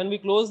 Okay, when we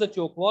close the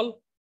choke valve,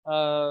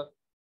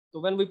 so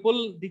when we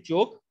pull the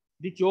choke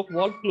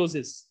valve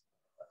closes.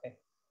 Okay,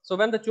 so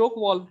when the choke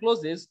valve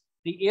closes,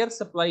 the air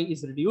supply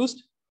is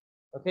reduced.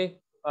 Okay,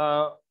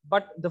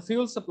 but the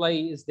fuel supply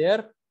is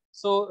there,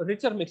 so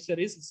richer mixture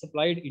is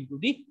supplied into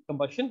the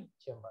combustion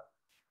chamber.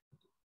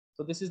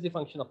 So this is the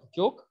function of the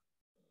choke.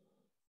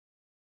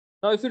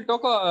 Now, if you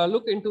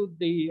look into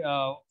the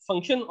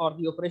function or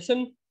the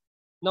operation.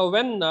 Now,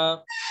 when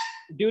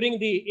during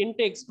the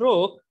intake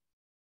stroke,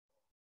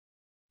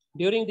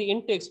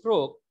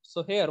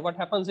 so here what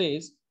happens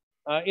is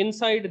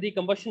inside the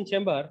combustion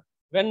chamber,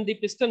 when the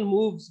piston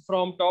moves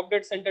from top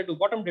dead center to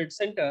bottom dead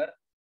center,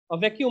 a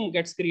vacuum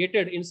gets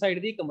created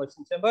inside the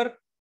combustion chamber.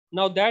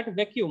 Now that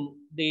vacuum,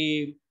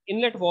 the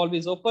inlet valve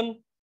is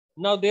open.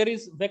 Now there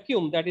is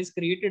vacuum that is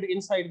created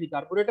inside the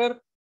carburetor.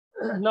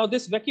 Now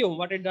this vacuum,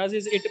 what it does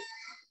is it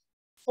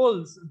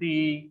pulls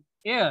the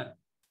air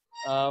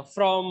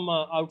from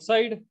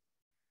outside.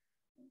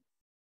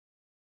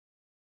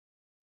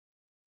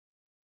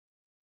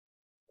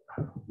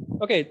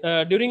 Okay,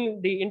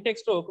 during the intake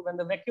stroke, when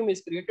the vacuum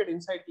is created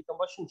inside the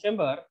combustion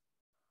chamber,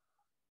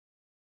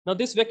 now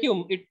this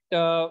vacuum, it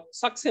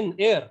sucks in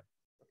air.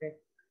 Okay,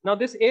 now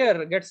this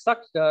air gets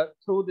sucked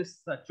through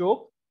this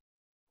choke.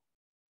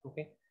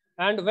 Okay,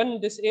 and when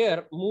this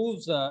air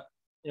moves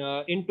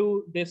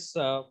into this,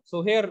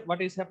 so here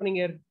what is happening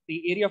here,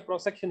 the area of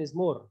cross section is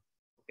more.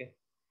 Okay,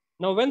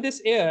 now when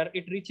this air,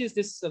 it reaches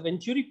this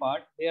venturi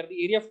part, where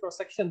the area of cross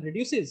section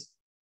reduces.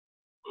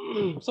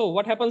 So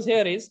what happens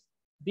here is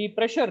the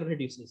pressure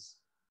reduces.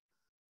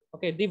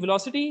 Okay, the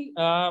velocity,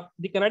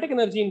 the kinetic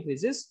energy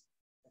increases,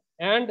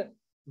 and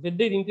with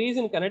the increase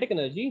in kinetic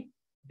energy,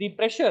 the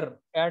pressure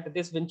at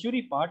this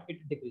venturi part, it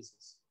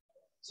decreases.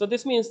 So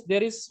this means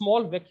there is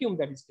small vacuum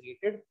that is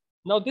created.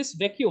 Now this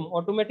vacuum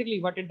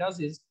automatically, what it does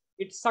is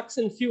it sucks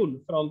in fuel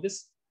from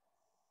this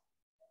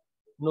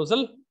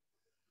nozzle,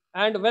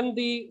 and when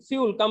the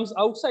fuel comes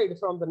outside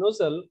from the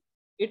nozzle,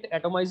 it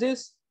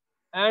atomizes,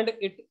 and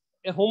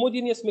a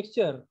homogeneous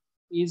mixture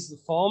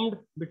is formed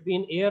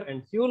between air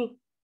and fuel,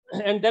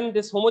 and then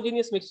this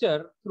homogeneous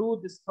mixture through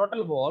this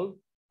throttle valve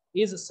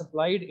is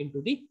supplied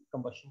into the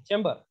combustion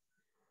chamber.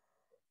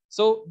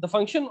 So the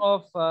function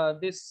of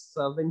this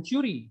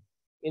venturi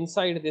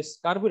inside this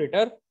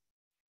carburetor,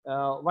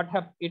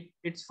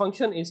 its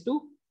function is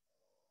to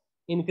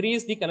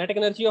increase the kinetic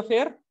energy of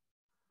air,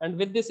 and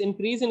with this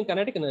increase in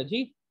kinetic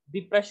energy,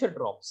 the pressure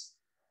drops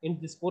in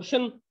this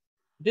portion.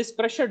 This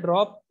pressure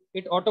drop,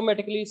 it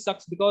automatically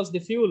sucks because the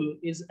fuel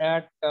is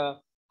at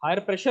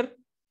higher pressure.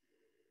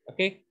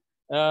 Okay,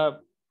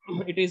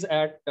 it is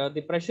at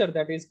the pressure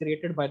that is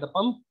created by the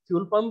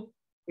fuel pump.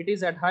 It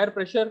is at higher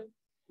pressure.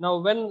 Now,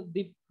 when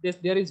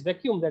there is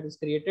vacuum that is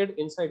created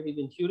inside the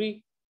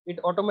venturi, it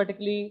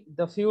automatically,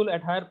 the fuel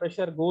at higher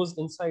pressure goes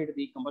inside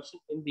the combustion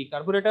in the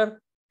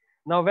carburetor.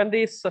 Now, when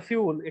this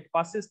fuel, it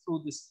passes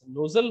through this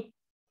nozzle,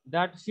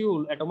 that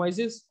fuel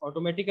atomizes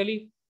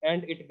automatically,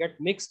 and it gets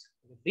mixed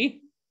with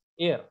the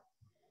air.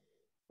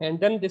 And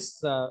then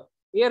this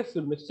air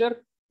fuel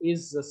mixture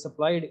is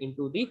supplied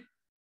into the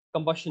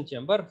combustion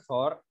chamber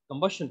for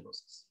combustion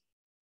process.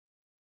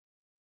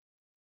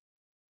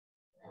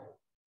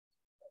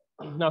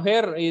 Now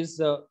here is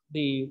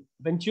the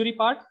venturi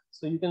part.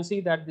 So you can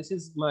see that this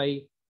is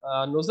my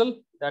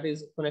nozzle that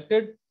is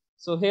connected.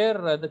 So here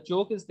the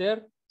choke is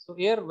there. So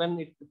air, when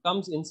it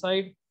comes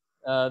inside,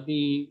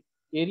 the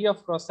area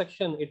of cross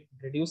section, it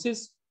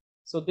reduces.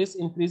 So this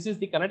increases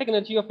the kinetic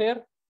energy of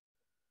air.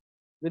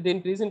 With the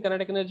increase in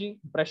kinetic energy,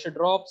 pressure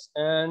drops,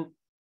 and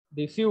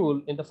the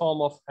fuel in the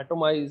form of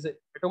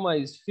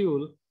atomized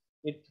fuel,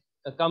 it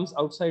comes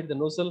outside the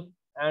nozzle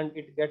and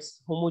it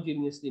gets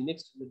homogeneously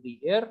mixed with the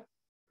air.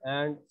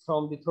 And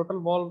from the throttle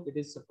valve, it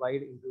is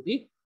supplied into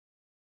the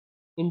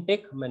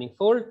intake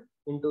manifold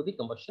into the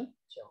combustion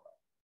chamber.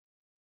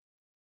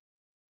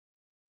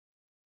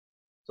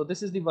 So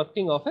this is the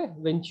working of a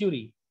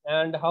venturi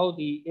and how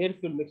the air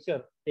fuel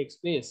mixture takes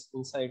place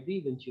inside the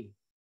venturi.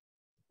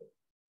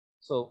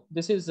 So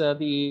this is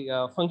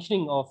the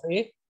functioning of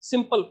a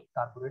simple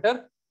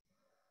carburetor.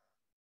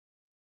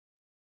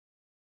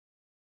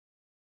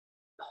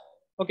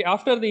 Okay,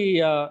 after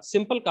the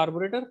simple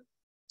carburetor,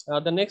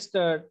 the next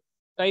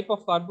type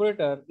of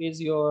carburetor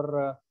is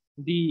your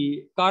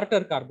the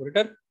Carter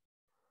carburetor.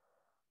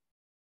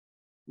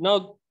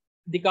 Now,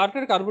 the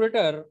Carter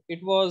carburetor,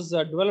 it was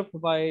developed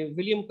by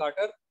William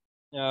Carter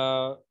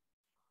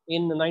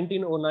in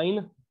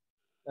 1909,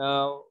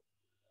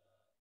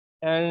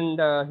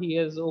 and he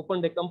has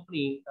opened a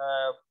company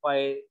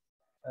by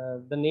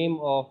the name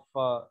of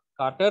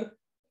Carter.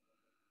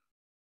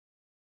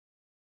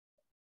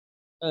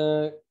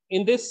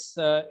 In this,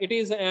 it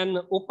is an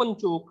open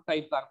choke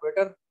type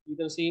carburetor. You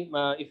can see,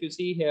 if you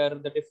see here,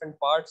 the different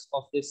parts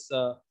of this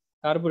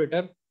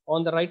carburetor.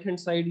 On the right hand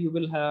side, you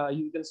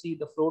can see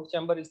the float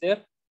chamber is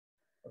there.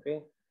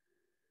 Okay.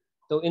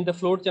 So in the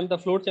float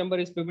chamber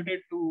is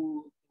pivoted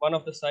to one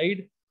of the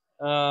side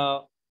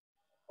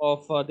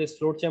of this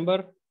float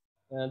chamber.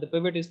 The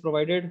pivot is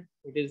provided.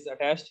 It is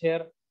attached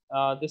here.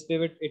 This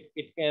pivot,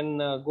 it can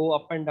go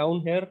up and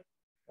down here.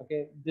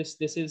 Okay. This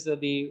is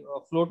the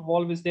float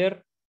valve is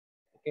there.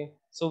 Okay.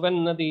 So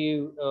when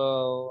the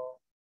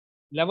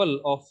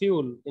level of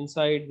fuel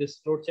inside this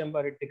float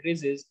chamber it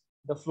decreases,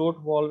 the float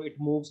valve it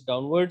moves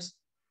downwards.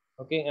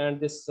 Okay, and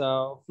this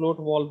float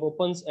valve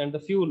opens and the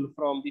fuel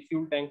from the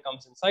fuel tank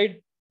comes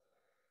inside.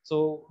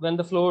 So when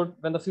the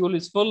fuel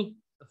is full,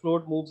 the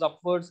float moves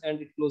upwards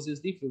and it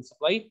closes the fuel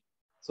supply.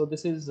 So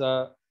this is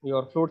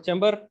your float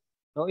chamber.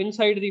 Now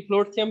inside the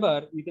float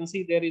chamber, you can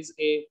see there is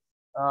a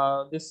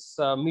this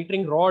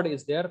metering rod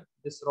is there.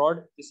 This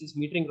is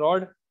metering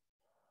rod.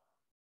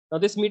 Now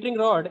this metering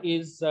rod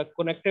is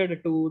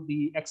connected to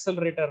the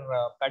accelerator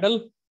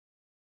pedal.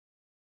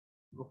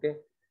 Okay.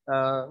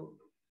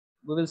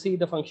 We will see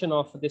the function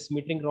of this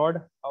metering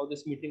rod, how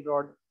this metering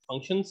rod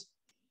functions.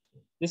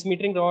 This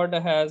metering rod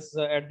has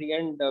at the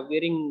end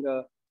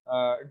varying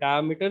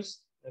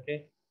diameters,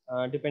 okay,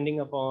 depending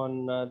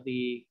upon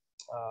the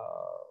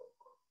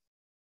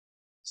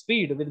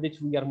speed with which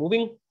we are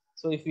moving.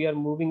 So if we are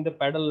moving the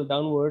pedal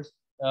downwards,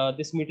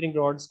 this metering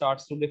rod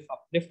starts to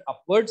lift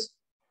upwards.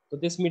 So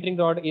this metering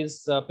rod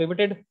is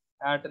pivoted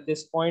at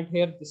this point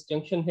here, this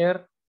junction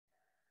here.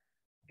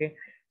 Okay.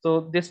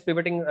 So this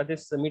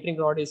this metering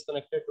rod is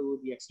connected to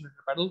the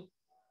accelerator pedal.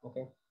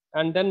 Okay.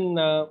 And then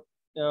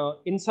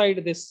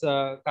inside this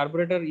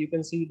carburetor, you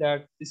can see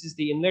that this is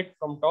the inlet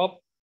from top.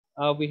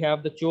 We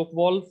have the choke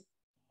valve.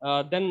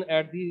 Then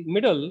at the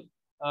middle,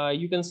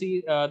 you can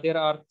see there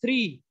are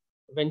 3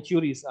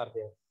 venturis are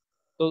there.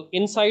 So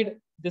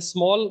inside this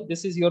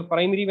this is your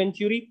primary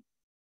venturi.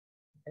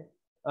 Okay.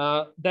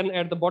 Then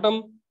at the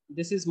bottom,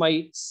 this is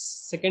my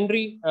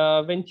secondary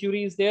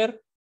venturi is there.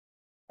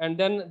 And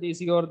then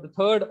this is the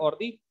third or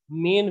the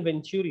main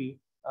venturi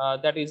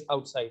that is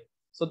outside.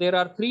 So there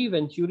are 3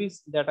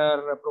 venturis that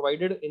are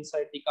provided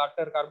inside the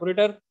Carter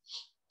carburetor.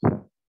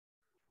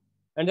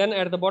 And then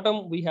at the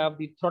bottom, we have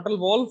the throttle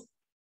valve.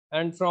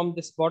 And from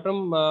this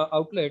bottom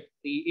outlet,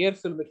 the air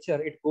fuel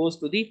mixture, it goes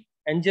to the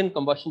engine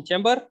combustion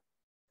chamber.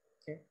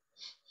 Okay.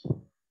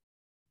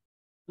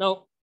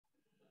 Now,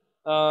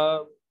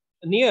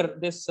 near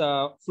this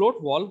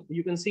float valve,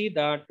 you can see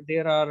that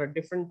there are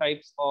different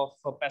types of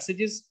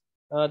passages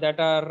that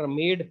are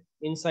made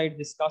inside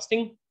this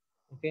casting.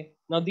 Okay.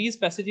 Now these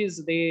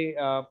passages, they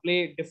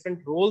play different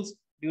roles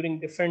during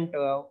different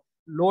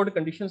load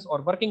conditions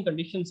or working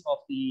conditions of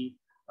the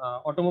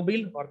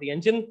automobile or the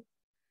engine.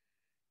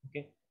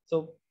 Okay.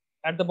 So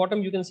at the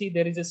bottom, you can see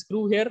there is a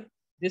screw here.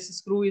 This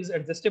screw is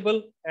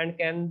adjustable and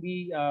can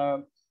be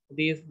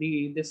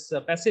this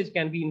passage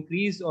can be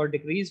increased or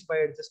decreased by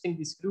adjusting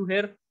the screw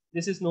here.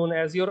 This is known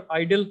as your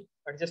idle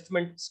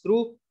adjustment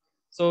screw.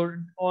 So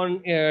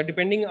on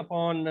depending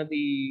upon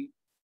the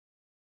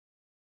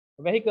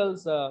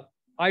vehicle's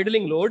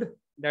idling load,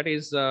 that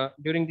is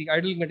during the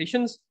idling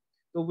conditions,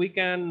 so we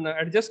can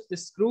adjust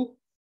this screw,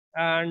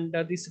 and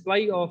the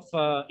supply of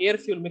air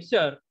fuel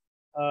mixture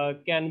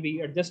can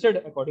be adjusted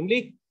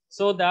accordingly,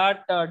 so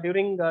that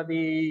during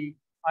the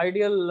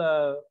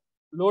ideal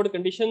load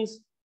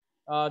conditions,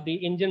 the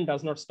engine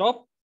does not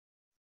stop.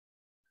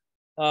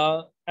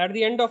 At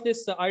the end of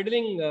this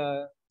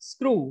idling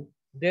screw,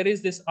 there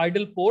is this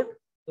idle port.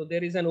 So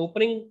there is an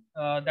opening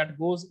that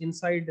goes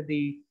inside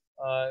the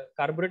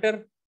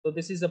carburetor. So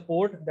this is a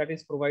port that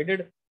is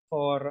provided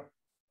for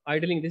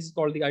idling. This is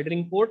called the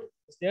idling port.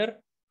 Is there?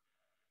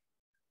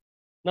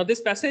 Now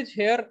this passage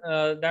here,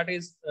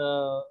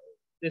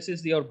 this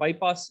is your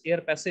bypass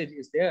air passage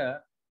is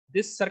there.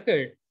 This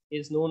circuit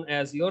is known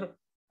as your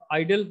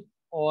idle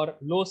or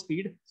low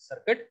speed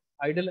circuit.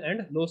 Idle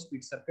and low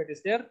speed circuit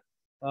is there.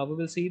 We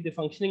will see the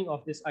functioning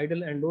of this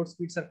idle and low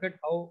speed circuit,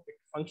 how it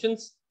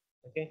functions.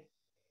 Okay.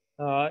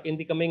 In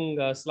the coming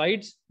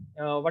slides,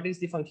 what is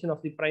the function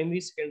of the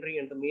primary, secondary,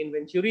 and the main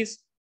ventures.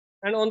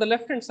 And on the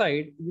left hand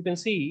side, you can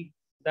see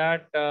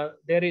that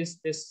there is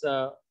this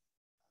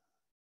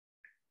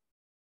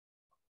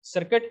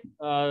circuit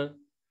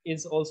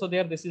is also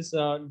there. This is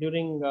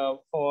during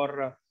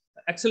for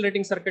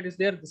accelerating circuit is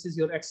there. This is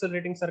your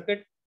accelerating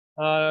circuit.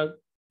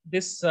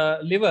 This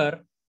lever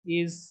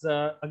is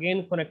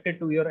again connected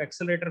to your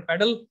accelerator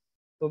pedal.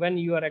 So when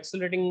you are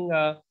accelerating,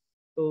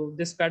 so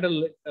this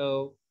pedal,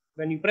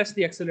 when you press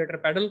the accelerator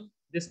pedal,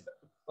 this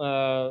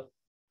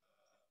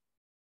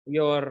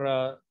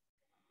your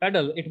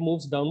pedal, it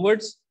moves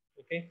downwards.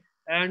 Okay,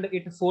 and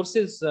it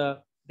forces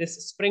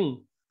this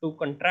spring to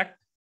contract,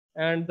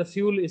 and the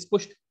fuel is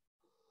pushed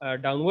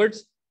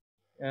downwards.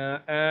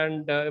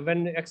 And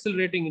when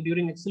accelerating,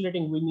 during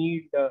accelerating, we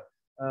need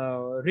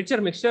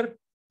richer mixture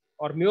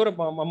or more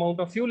amount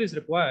of fuel is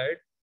required.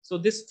 So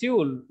this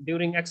fuel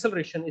during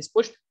acceleration is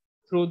pushed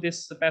through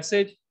this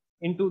passage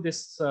into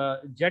this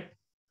jet,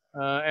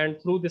 and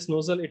through this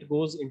nozzle it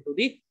goes into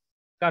the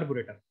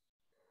carburetor.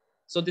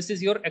 So this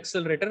is your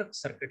accelerator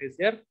circuit is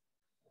there.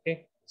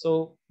 Okay,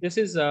 so this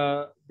is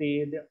the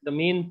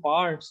main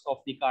parts of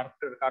the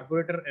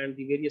carburetor and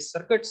the various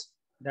circuits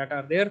that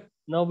are there.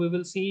 Now we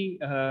will see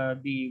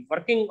the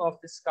working of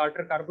this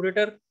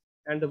carburetor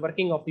and the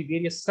working of the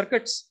various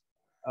circuits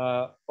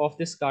of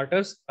this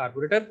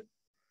carburetor.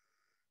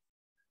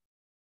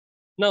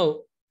 Now,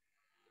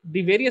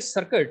 the various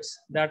circuits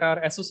that are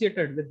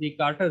associated with the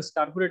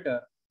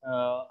carburetor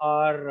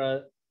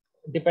are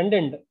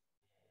dependent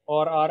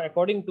or are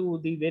according to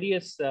the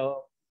various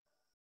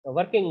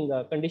working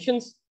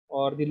conditions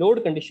or the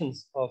load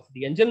conditions of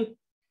the engine.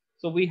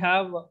 So we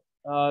have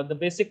the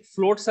basic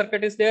float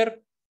circuit is there.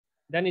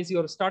 Then is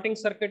your starting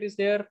circuit is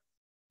there.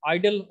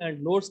 Idle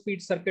and low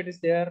speed circuit is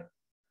there.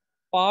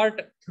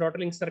 Part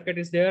throttling circuit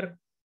is there.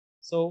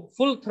 So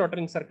full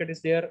throttling circuit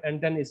is there.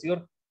 And then is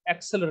your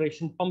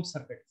acceleration pump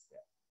circuit is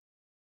there.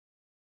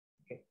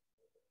 Okay.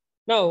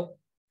 Now,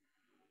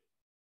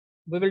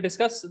 we will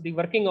discuss the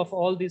working of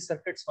all these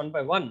circuits one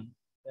by one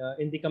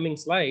in the coming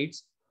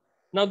slides.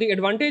 Now, the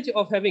advantage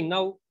of having,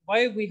 now,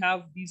 why we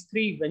have these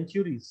three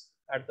venturis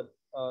at the,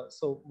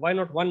 so why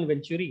not one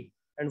venturi,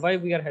 and why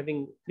we are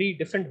having three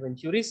different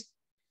venturis?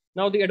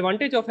 Now, the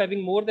advantage of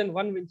having more than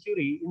one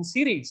venturi in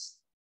series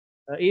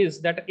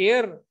is that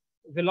air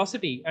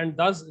velocity and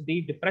thus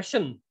the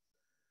depression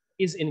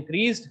is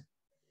increased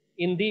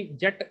in the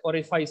jet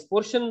orifice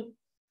portion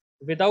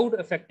without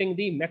affecting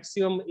the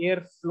maximum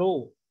air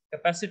flow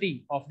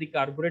capacity of the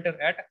carburetor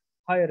at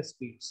higher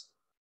speeds.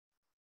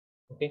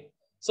 Okay.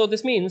 So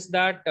this means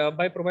that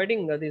by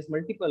providing these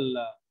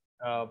multiple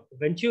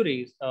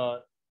venturis,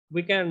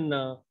 we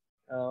can,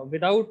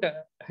 without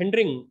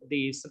hindering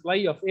the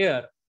supply of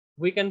air,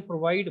 we can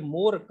provide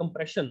more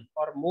compression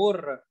or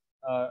more,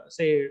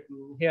 say,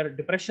 here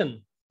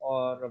depression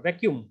or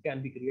vacuum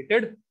can be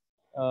created.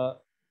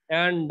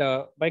 And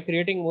by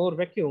creating more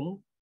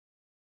vacuum,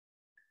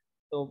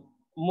 so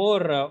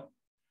more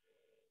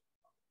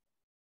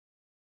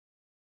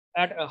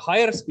at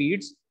higher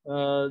speeds,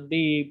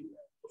 the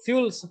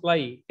fuel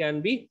supply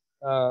can be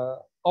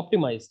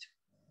optimized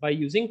by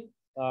using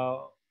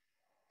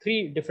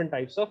three different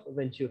types of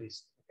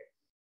venturis. Okay.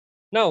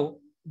 Now,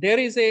 there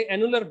is an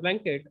annular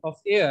blanket of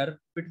air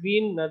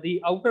between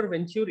the outer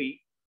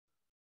venturi,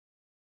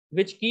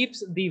 which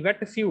keeps the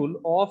wet fuel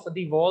off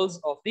the walls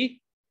of the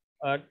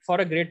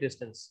for a great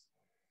distance.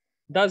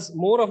 Thus,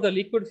 more of the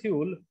liquid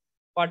fuel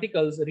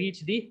particles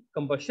reach the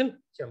combustion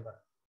chamber.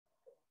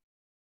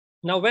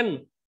 Now,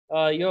 when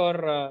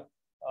your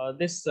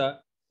this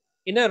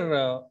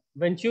inner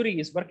venturi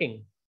is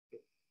working,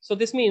 so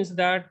this means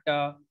that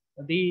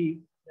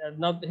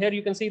now here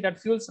you can see that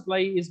fuel supply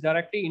is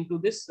directly into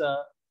this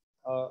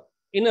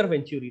inner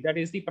venturi, that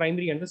is the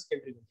primary and the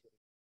secondary venturi.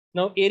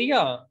 Now,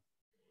 area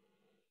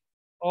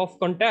of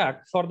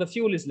contact for the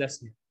fuel is less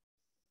here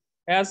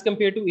as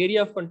compared to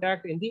area of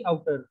contact in the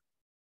outer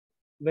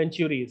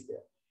venturi is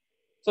there.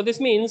 So this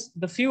means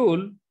the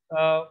fuel,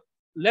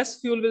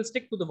 less fuel will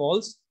stick to the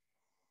walls.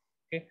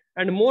 Okay,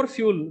 and more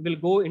fuel will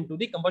go into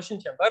the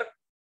combustion chamber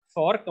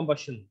for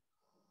combustion.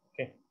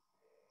 Okay,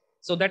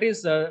 so that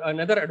is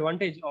another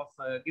advantage of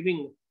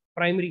giving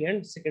primary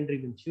and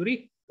secondary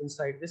venturi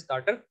inside this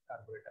carburetor.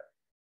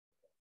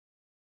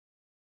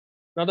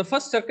 Now, the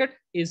first circuit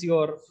is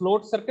your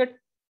float circuit.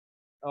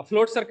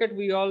 Float circuit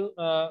we have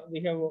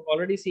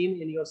already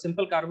seen in your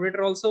simple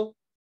carburetor also.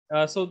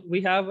 So we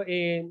have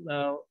a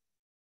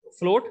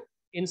float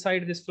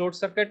inside this float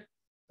circuit.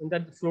 In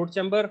that float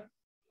chamber,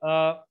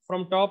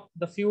 from top,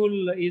 the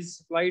fuel is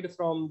supplied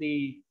from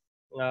the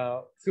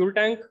fuel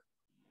tank,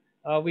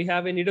 We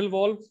have a needle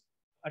valve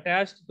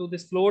attached to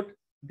this float.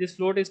 This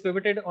float is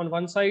pivoted on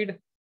one side,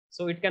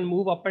 so it can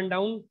move up and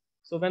down.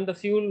 So when the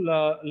fuel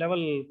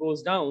level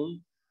goes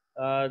down,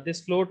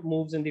 this float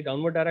moves in the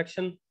downward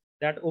direction.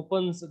 That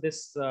opens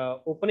this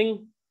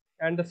opening,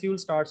 and the fuel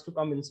starts to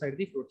come inside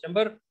the float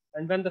chamber.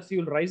 And when the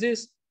fuel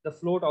rises, the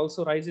float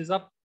also rises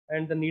up,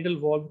 and the needle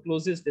valve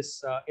closes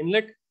this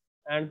inlet,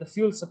 and the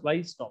fuel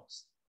supply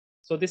stops.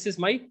 So this is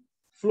my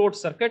float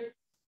circuit.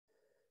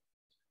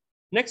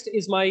 Next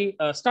is my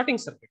starting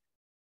circuit.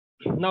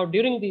 Now,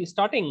 during the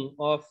starting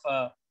of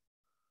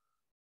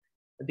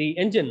the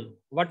engine,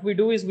 what we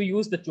do is we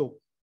use the choke.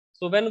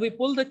 So when we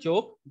pull the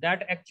choke,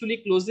 that actually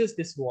closes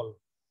this valve.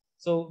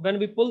 So when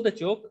we pull the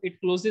choke, it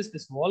closes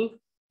this valve.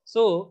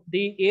 So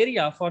the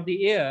area for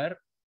the air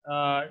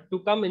to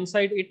come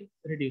inside it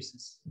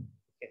reduces.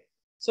 Okay.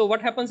 So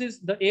what happens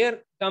is the air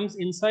comes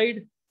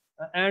inside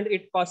and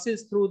it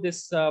passes through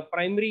this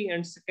primary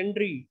and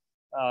secondary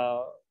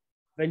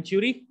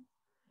venturi.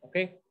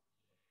 Okay.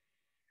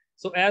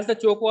 So as the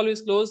choke valve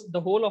is closed,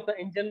 the whole of the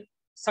engine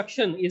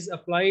suction is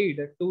applied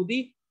to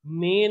the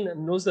main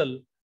nozzle,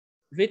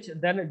 which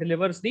then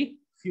delivers the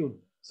fuel.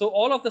 So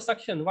all of the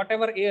suction,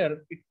 whatever air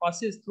it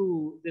passes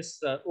through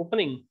this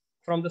opening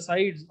from the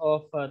sides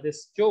of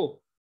this choke,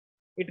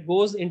 it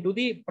goes into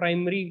the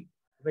primary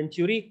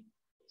venturi.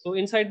 So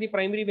inside the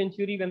primary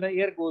venturi, when the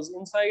air goes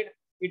inside,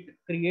 it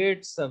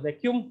creates a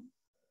vacuum,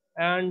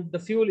 and the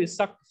fuel is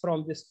sucked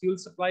from this fuel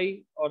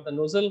supply or the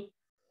nozzle.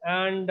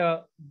 And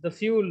the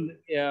fuel,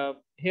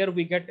 here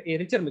we get a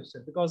richer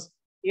mixture because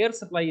air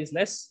supply is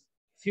less,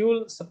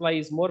 fuel supply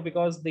is more,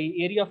 because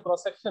the area of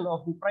cross section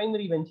of the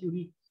primary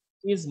venturi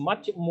is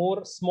much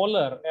more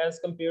smaller as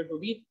compared to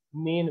the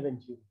main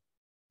venturi.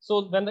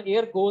 So when the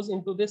air goes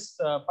into this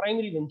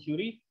primary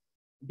venturi,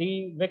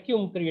 the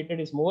vacuum created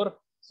is more,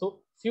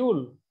 so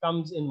fuel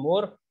comes in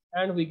more,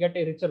 and we get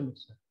a richer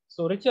mixture.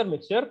 So richer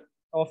mixture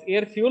of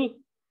air fuel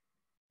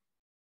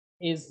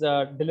is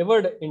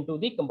delivered into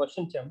the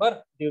combustion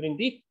chamber during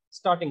the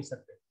starting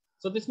circuit.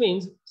 So this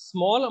means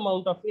small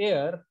amount of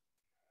air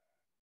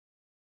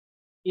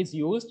is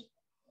used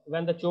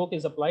when the choke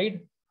is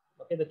applied.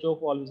 Okay, the choke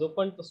valve is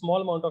opened. The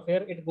small amount of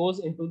air, it goes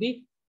into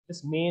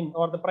this main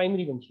or the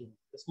primary venturi,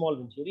 the small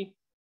venturi.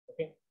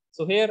 Okay,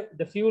 so here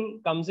the fuel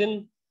comes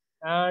in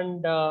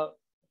and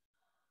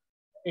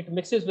it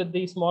mixes with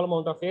the small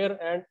amount of air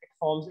and it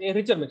forms a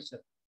richer mixture.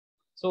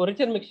 So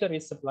richer mixture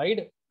is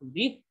supplied to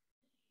the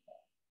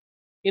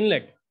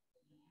inlet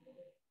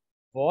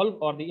valve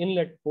or the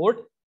inlet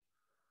port.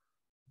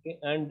 Okay,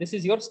 and this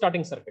is your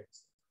starting circuit.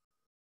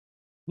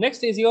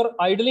 Next is your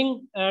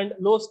idling and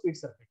low speed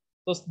circuit.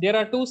 So there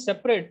are two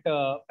separate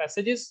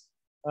passages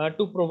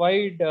to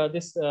provide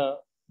this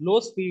low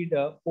speed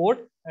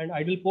port and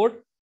idle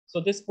port. So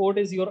this port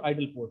is your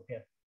idle port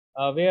here,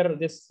 where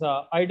this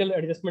idle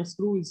adjustment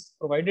screw is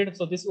provided.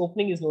 So this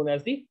opening is known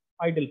as the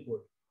idle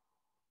port.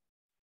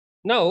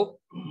 Now,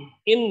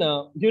 in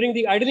during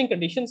the idling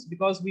conditions,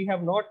 because we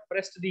have not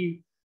pressed the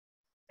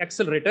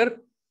accelerator,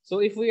 so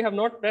if we have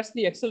not pressed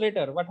the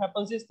accelerator, what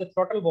happens is the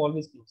throttle valve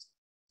is closed.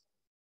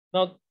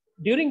 Now,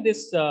 during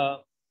this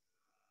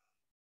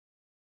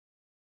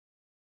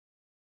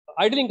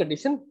idling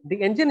condition,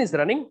 the engine is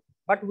running,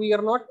 but we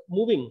are not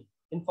moving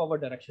in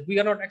forward direction. We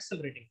are not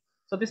accelerating.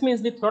 So this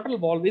means the throttle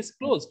valve is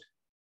closed.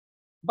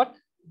 But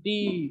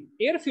the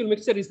air fuel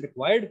mixture is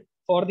required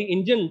for the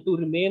engine to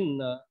remain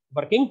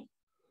working.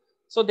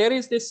 So there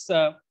is this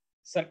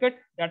circuit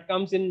that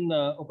comes in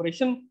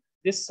operation.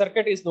 This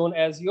circuit is known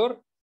as your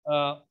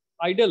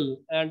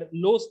idle and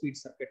low speed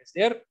circuit is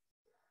there.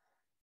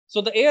 So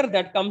the air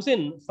that comes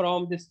in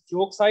from this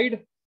choke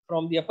side,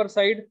 from the upper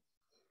side,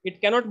 it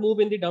cannot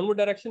move in the downward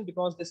direction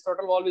because this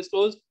throttle valve is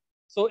closed.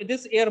 So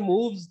this air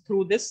moves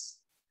through this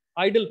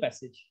idle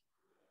passage.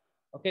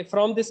 Okay,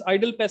 from this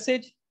idle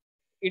passage,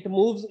 it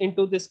moves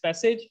into this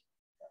passage,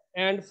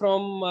 and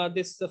from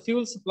this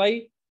fuel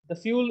supply, the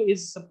fuel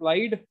is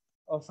supplied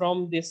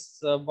from this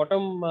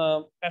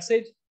bottom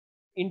passage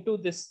into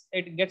this.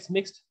 It gets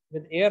mixed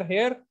with air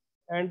here,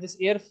 and this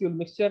air fuel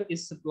mixture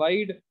is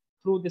supplied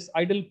through this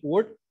idle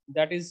port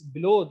that is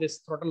below this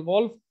throttle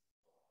valve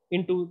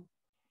into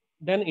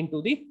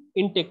the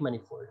intake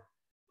manifold.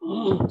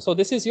 So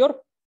this is your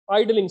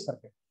idling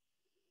circuit.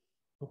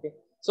 Okay.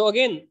 So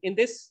again, in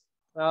this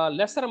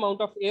lesser amount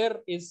of air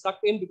is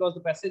sucked in because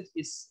the passage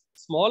is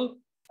small,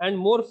 and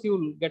more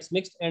fuel gets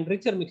mixed and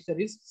richer mixture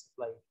is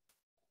supplied.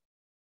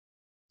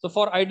 So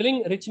for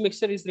idling, rich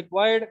mixture is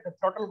required. The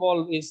throttle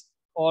valve is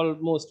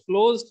almost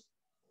closed.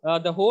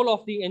 The whole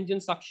of the engine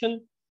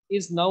suction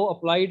is now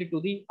applied to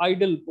the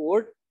idle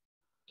port,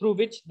 through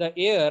which the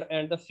air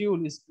and the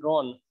fuel is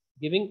drawn,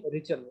 giving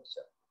richer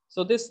mixture.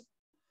 So this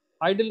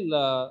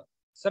idle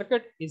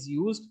circuit is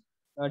used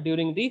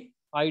during the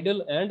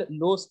idle and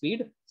low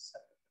speed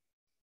circuit.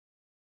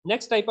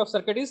 Next type of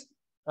circuit is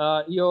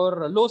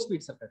your low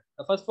speed circuit.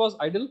 The first was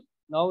idle,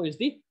 now is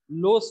the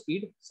low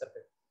speed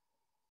circuit.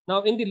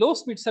 Now in the low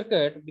speed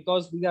circuit,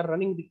 because we are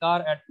running the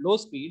car at low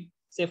speed,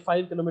 say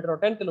 5 km or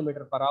 10 km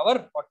per hour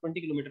or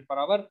 20 km per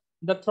hour,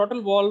 the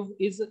throttle valve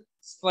is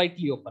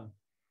slightly open.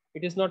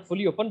 It is not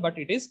fully open, but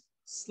it is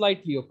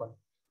slightly open.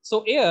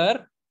 So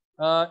air,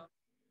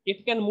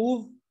 it can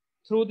move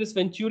through this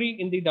venturi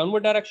in the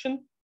downward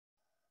direction.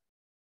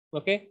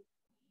 Okay.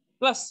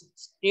 Plus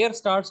air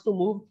starts to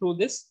move through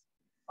this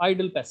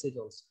idle passage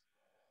also.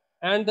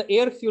 And the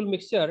air fuel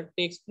mixture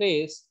takes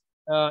place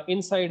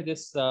inside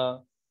this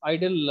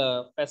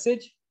idle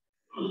passage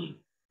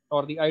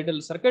or the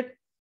idle circuit.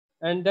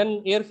 And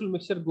then air fuel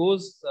mixture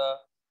goes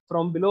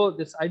from below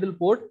this idle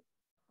port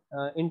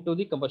into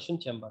the combustion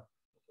chamber.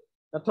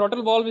 The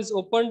throttle valve is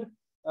opened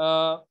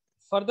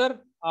further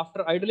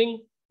after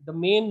idling. The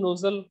main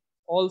nozzle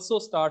also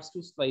starts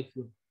to supply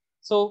fuel.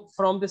 So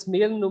from this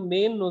main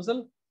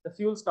nozzle, the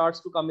fuel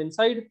starts to come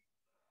inside.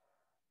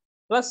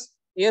 Plus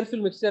air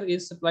fuel mixture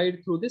is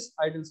supplied through this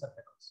idle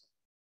circuit also.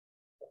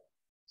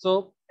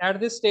 So at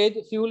this stage,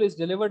 fuel is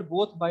delivered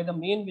both by the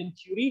main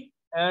venturi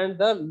and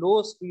the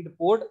low speed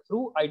port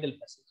through idle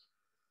passage.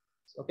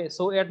 Okay,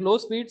 so at low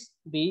speeds,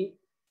 the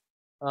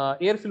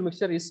air fuel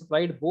mixture is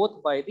supplied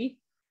both by the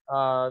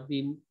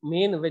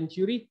main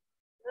venturi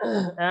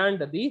and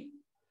the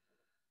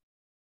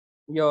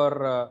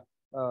your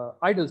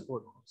idle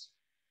port.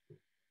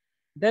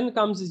 Then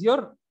comes is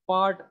your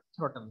part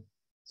throttle.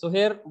 So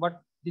here,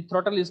 but the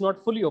throttle is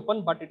not fully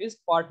open, but it is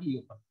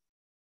partly open.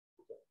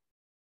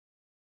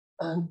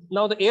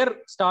 Now the air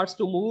starts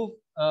to move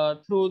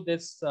through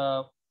this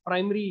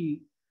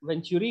primary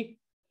venturi,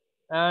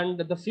 and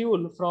the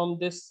fuel from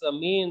this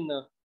main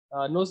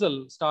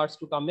nozzle starts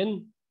to come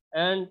in,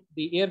 and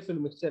the air fuel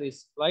mixture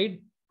is supplied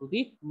to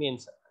the main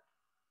circuit.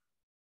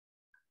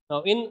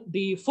 Now in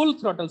the full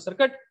throttle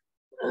circuit,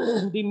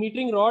 the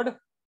metering rod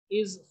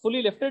is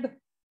fully lifted,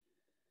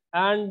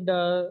 and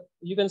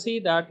you can see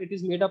that it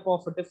is made up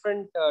of a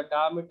different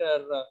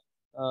diameter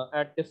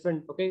at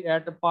different, okay,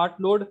 at a part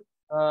load.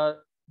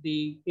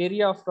 The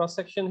area of cross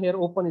section here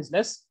open is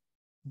less.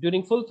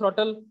 During full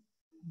throttle,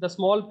 the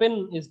small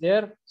pin is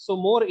there, so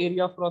more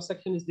area of cross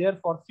section is there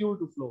for fuel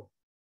to flow.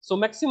 So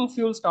maximum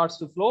fuel starts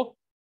to flow.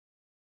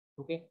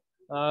 Okay,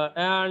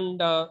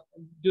 and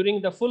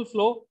during the full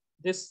flow,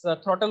 this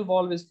throttle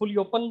valve is fully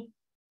open.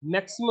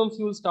 Maximum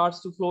fuel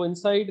starts to flow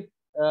inside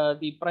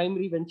the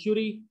primary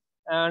venturi,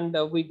 and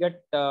we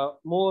get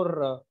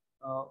more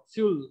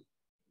fuel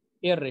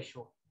air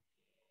ratio.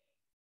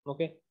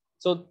 Okay,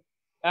 so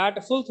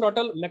at full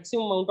throttle,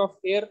 maximum amount of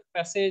air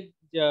passage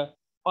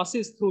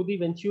passes through the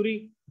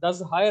venturi,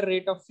 thus higher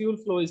rate of fuel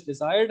flow is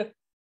desired.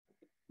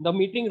 The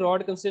metering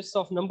rod consists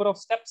of number of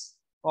steps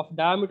of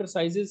diameter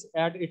sizes.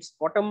 At its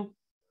bottom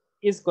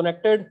is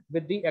connected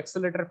with the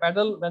accelerator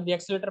pedal. When the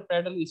accelerator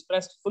pedal is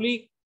pressed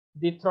fully,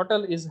 the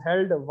throttle is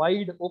held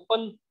wide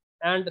open,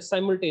 and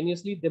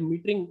simultaneously the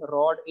metering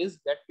rod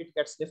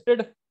gets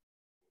lifted.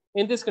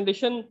 In this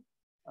condition,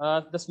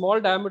 the small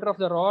diameter of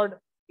the rod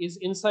is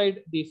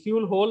inside the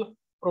fuel hole,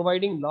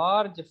 providing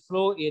large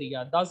flow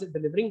area, thus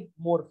delivering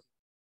more.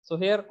 So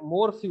here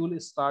more fuel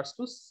starts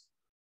to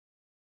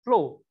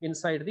flow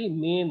inside the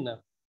main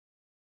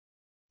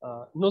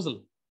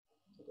nozzle.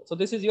 So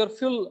this is your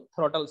full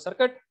throttle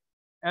circuit,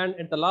 and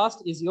at the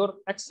last is your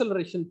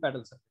acceleration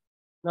pedal circuit.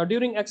 Now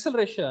during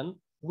acceleration,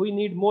 we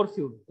need more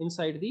fuel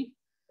inside the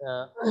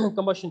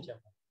combustion chamber.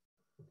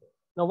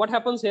 Now what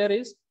happens here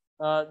is,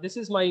 this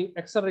is my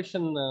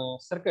acceleration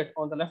circuit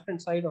on the left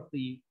hand side of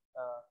the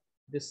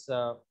this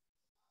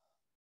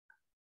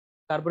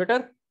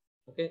carburetor.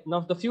 Okay,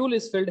 now the fuel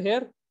is filled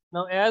here.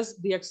 Now as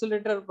the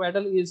accelerator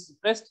pedal is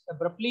pressed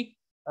abruptly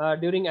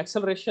during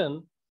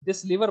acceleration,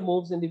 this lever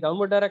moves in the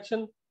downward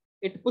direction.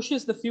 It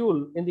pushes the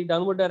fuel in the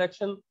downward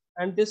direction,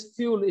 and this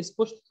fuel is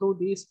pushed through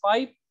this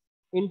pipe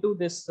into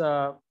this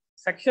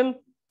section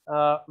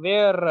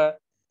where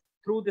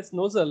through this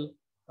nozzle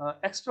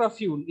extra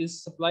fuel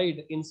is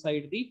supplied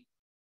inside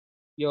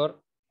your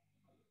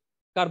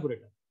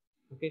carburetor.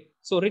 Okay,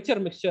 so richer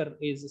mixture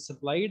is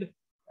supplied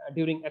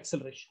during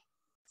acceleration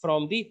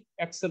from the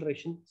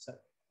acceleration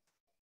circuit.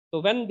 So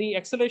when the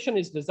acceleration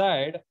is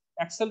desired,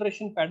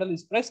 acceleration pedal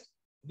is pressed,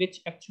 which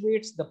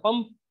actuates the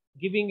pump,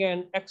 giving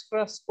an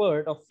extra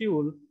spurt of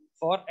fuel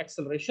for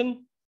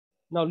acceleration.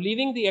 Now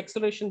leaving the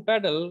acceleration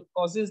pedal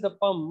causes the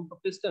pump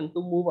piston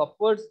to move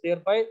upwards,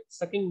 thereby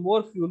sucking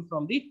more fuel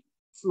from the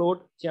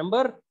float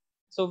chamber.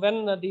 So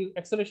when the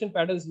acceleration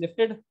pedal is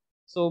lifted,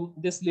 so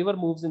this lever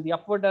moves in the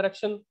upward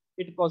direction,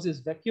 it causes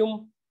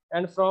vacuum,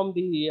 and from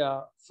the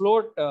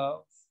float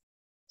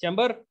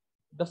chamber,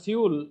 the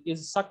fuel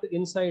is sucked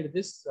inside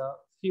this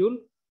fuel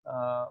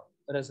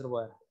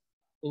reservoir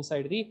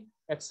inside the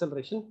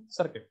acceleration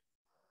circuit.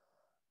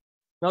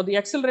 Now the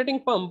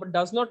accelerating pump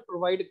does not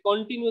provide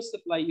continuous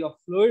supply of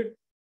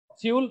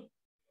fuel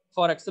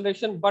for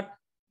acceleration, but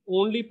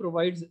only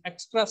provides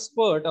extra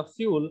spurt of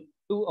fuel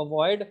to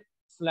avoid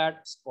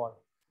flat spot.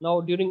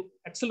 Now during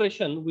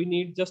acceleration, we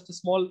need just a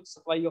small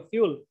supply of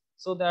fuel,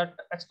 so that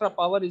extra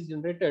power is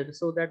generated,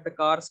 so that the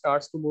car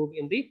starts to move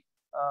in the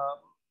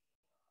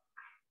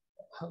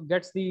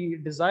gets the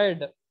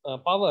desired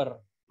power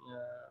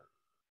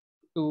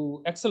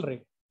to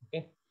accelerate.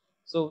 Okay,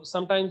 So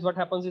sometimes what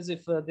happens is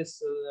if this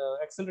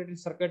accelerated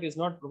circuit is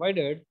not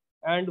provided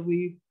and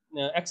we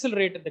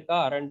accelerate the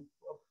car and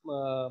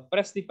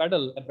press the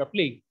pedal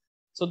abruptly,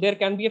 so there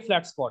can be a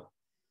flat spot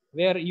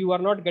where you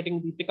are not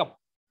getting the pickup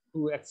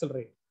to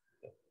accelerate.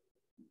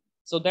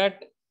 So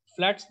that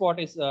flat spot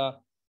is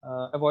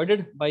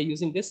avoided by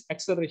using this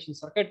acceleration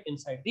circuit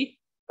inside the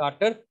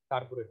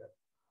carburetor.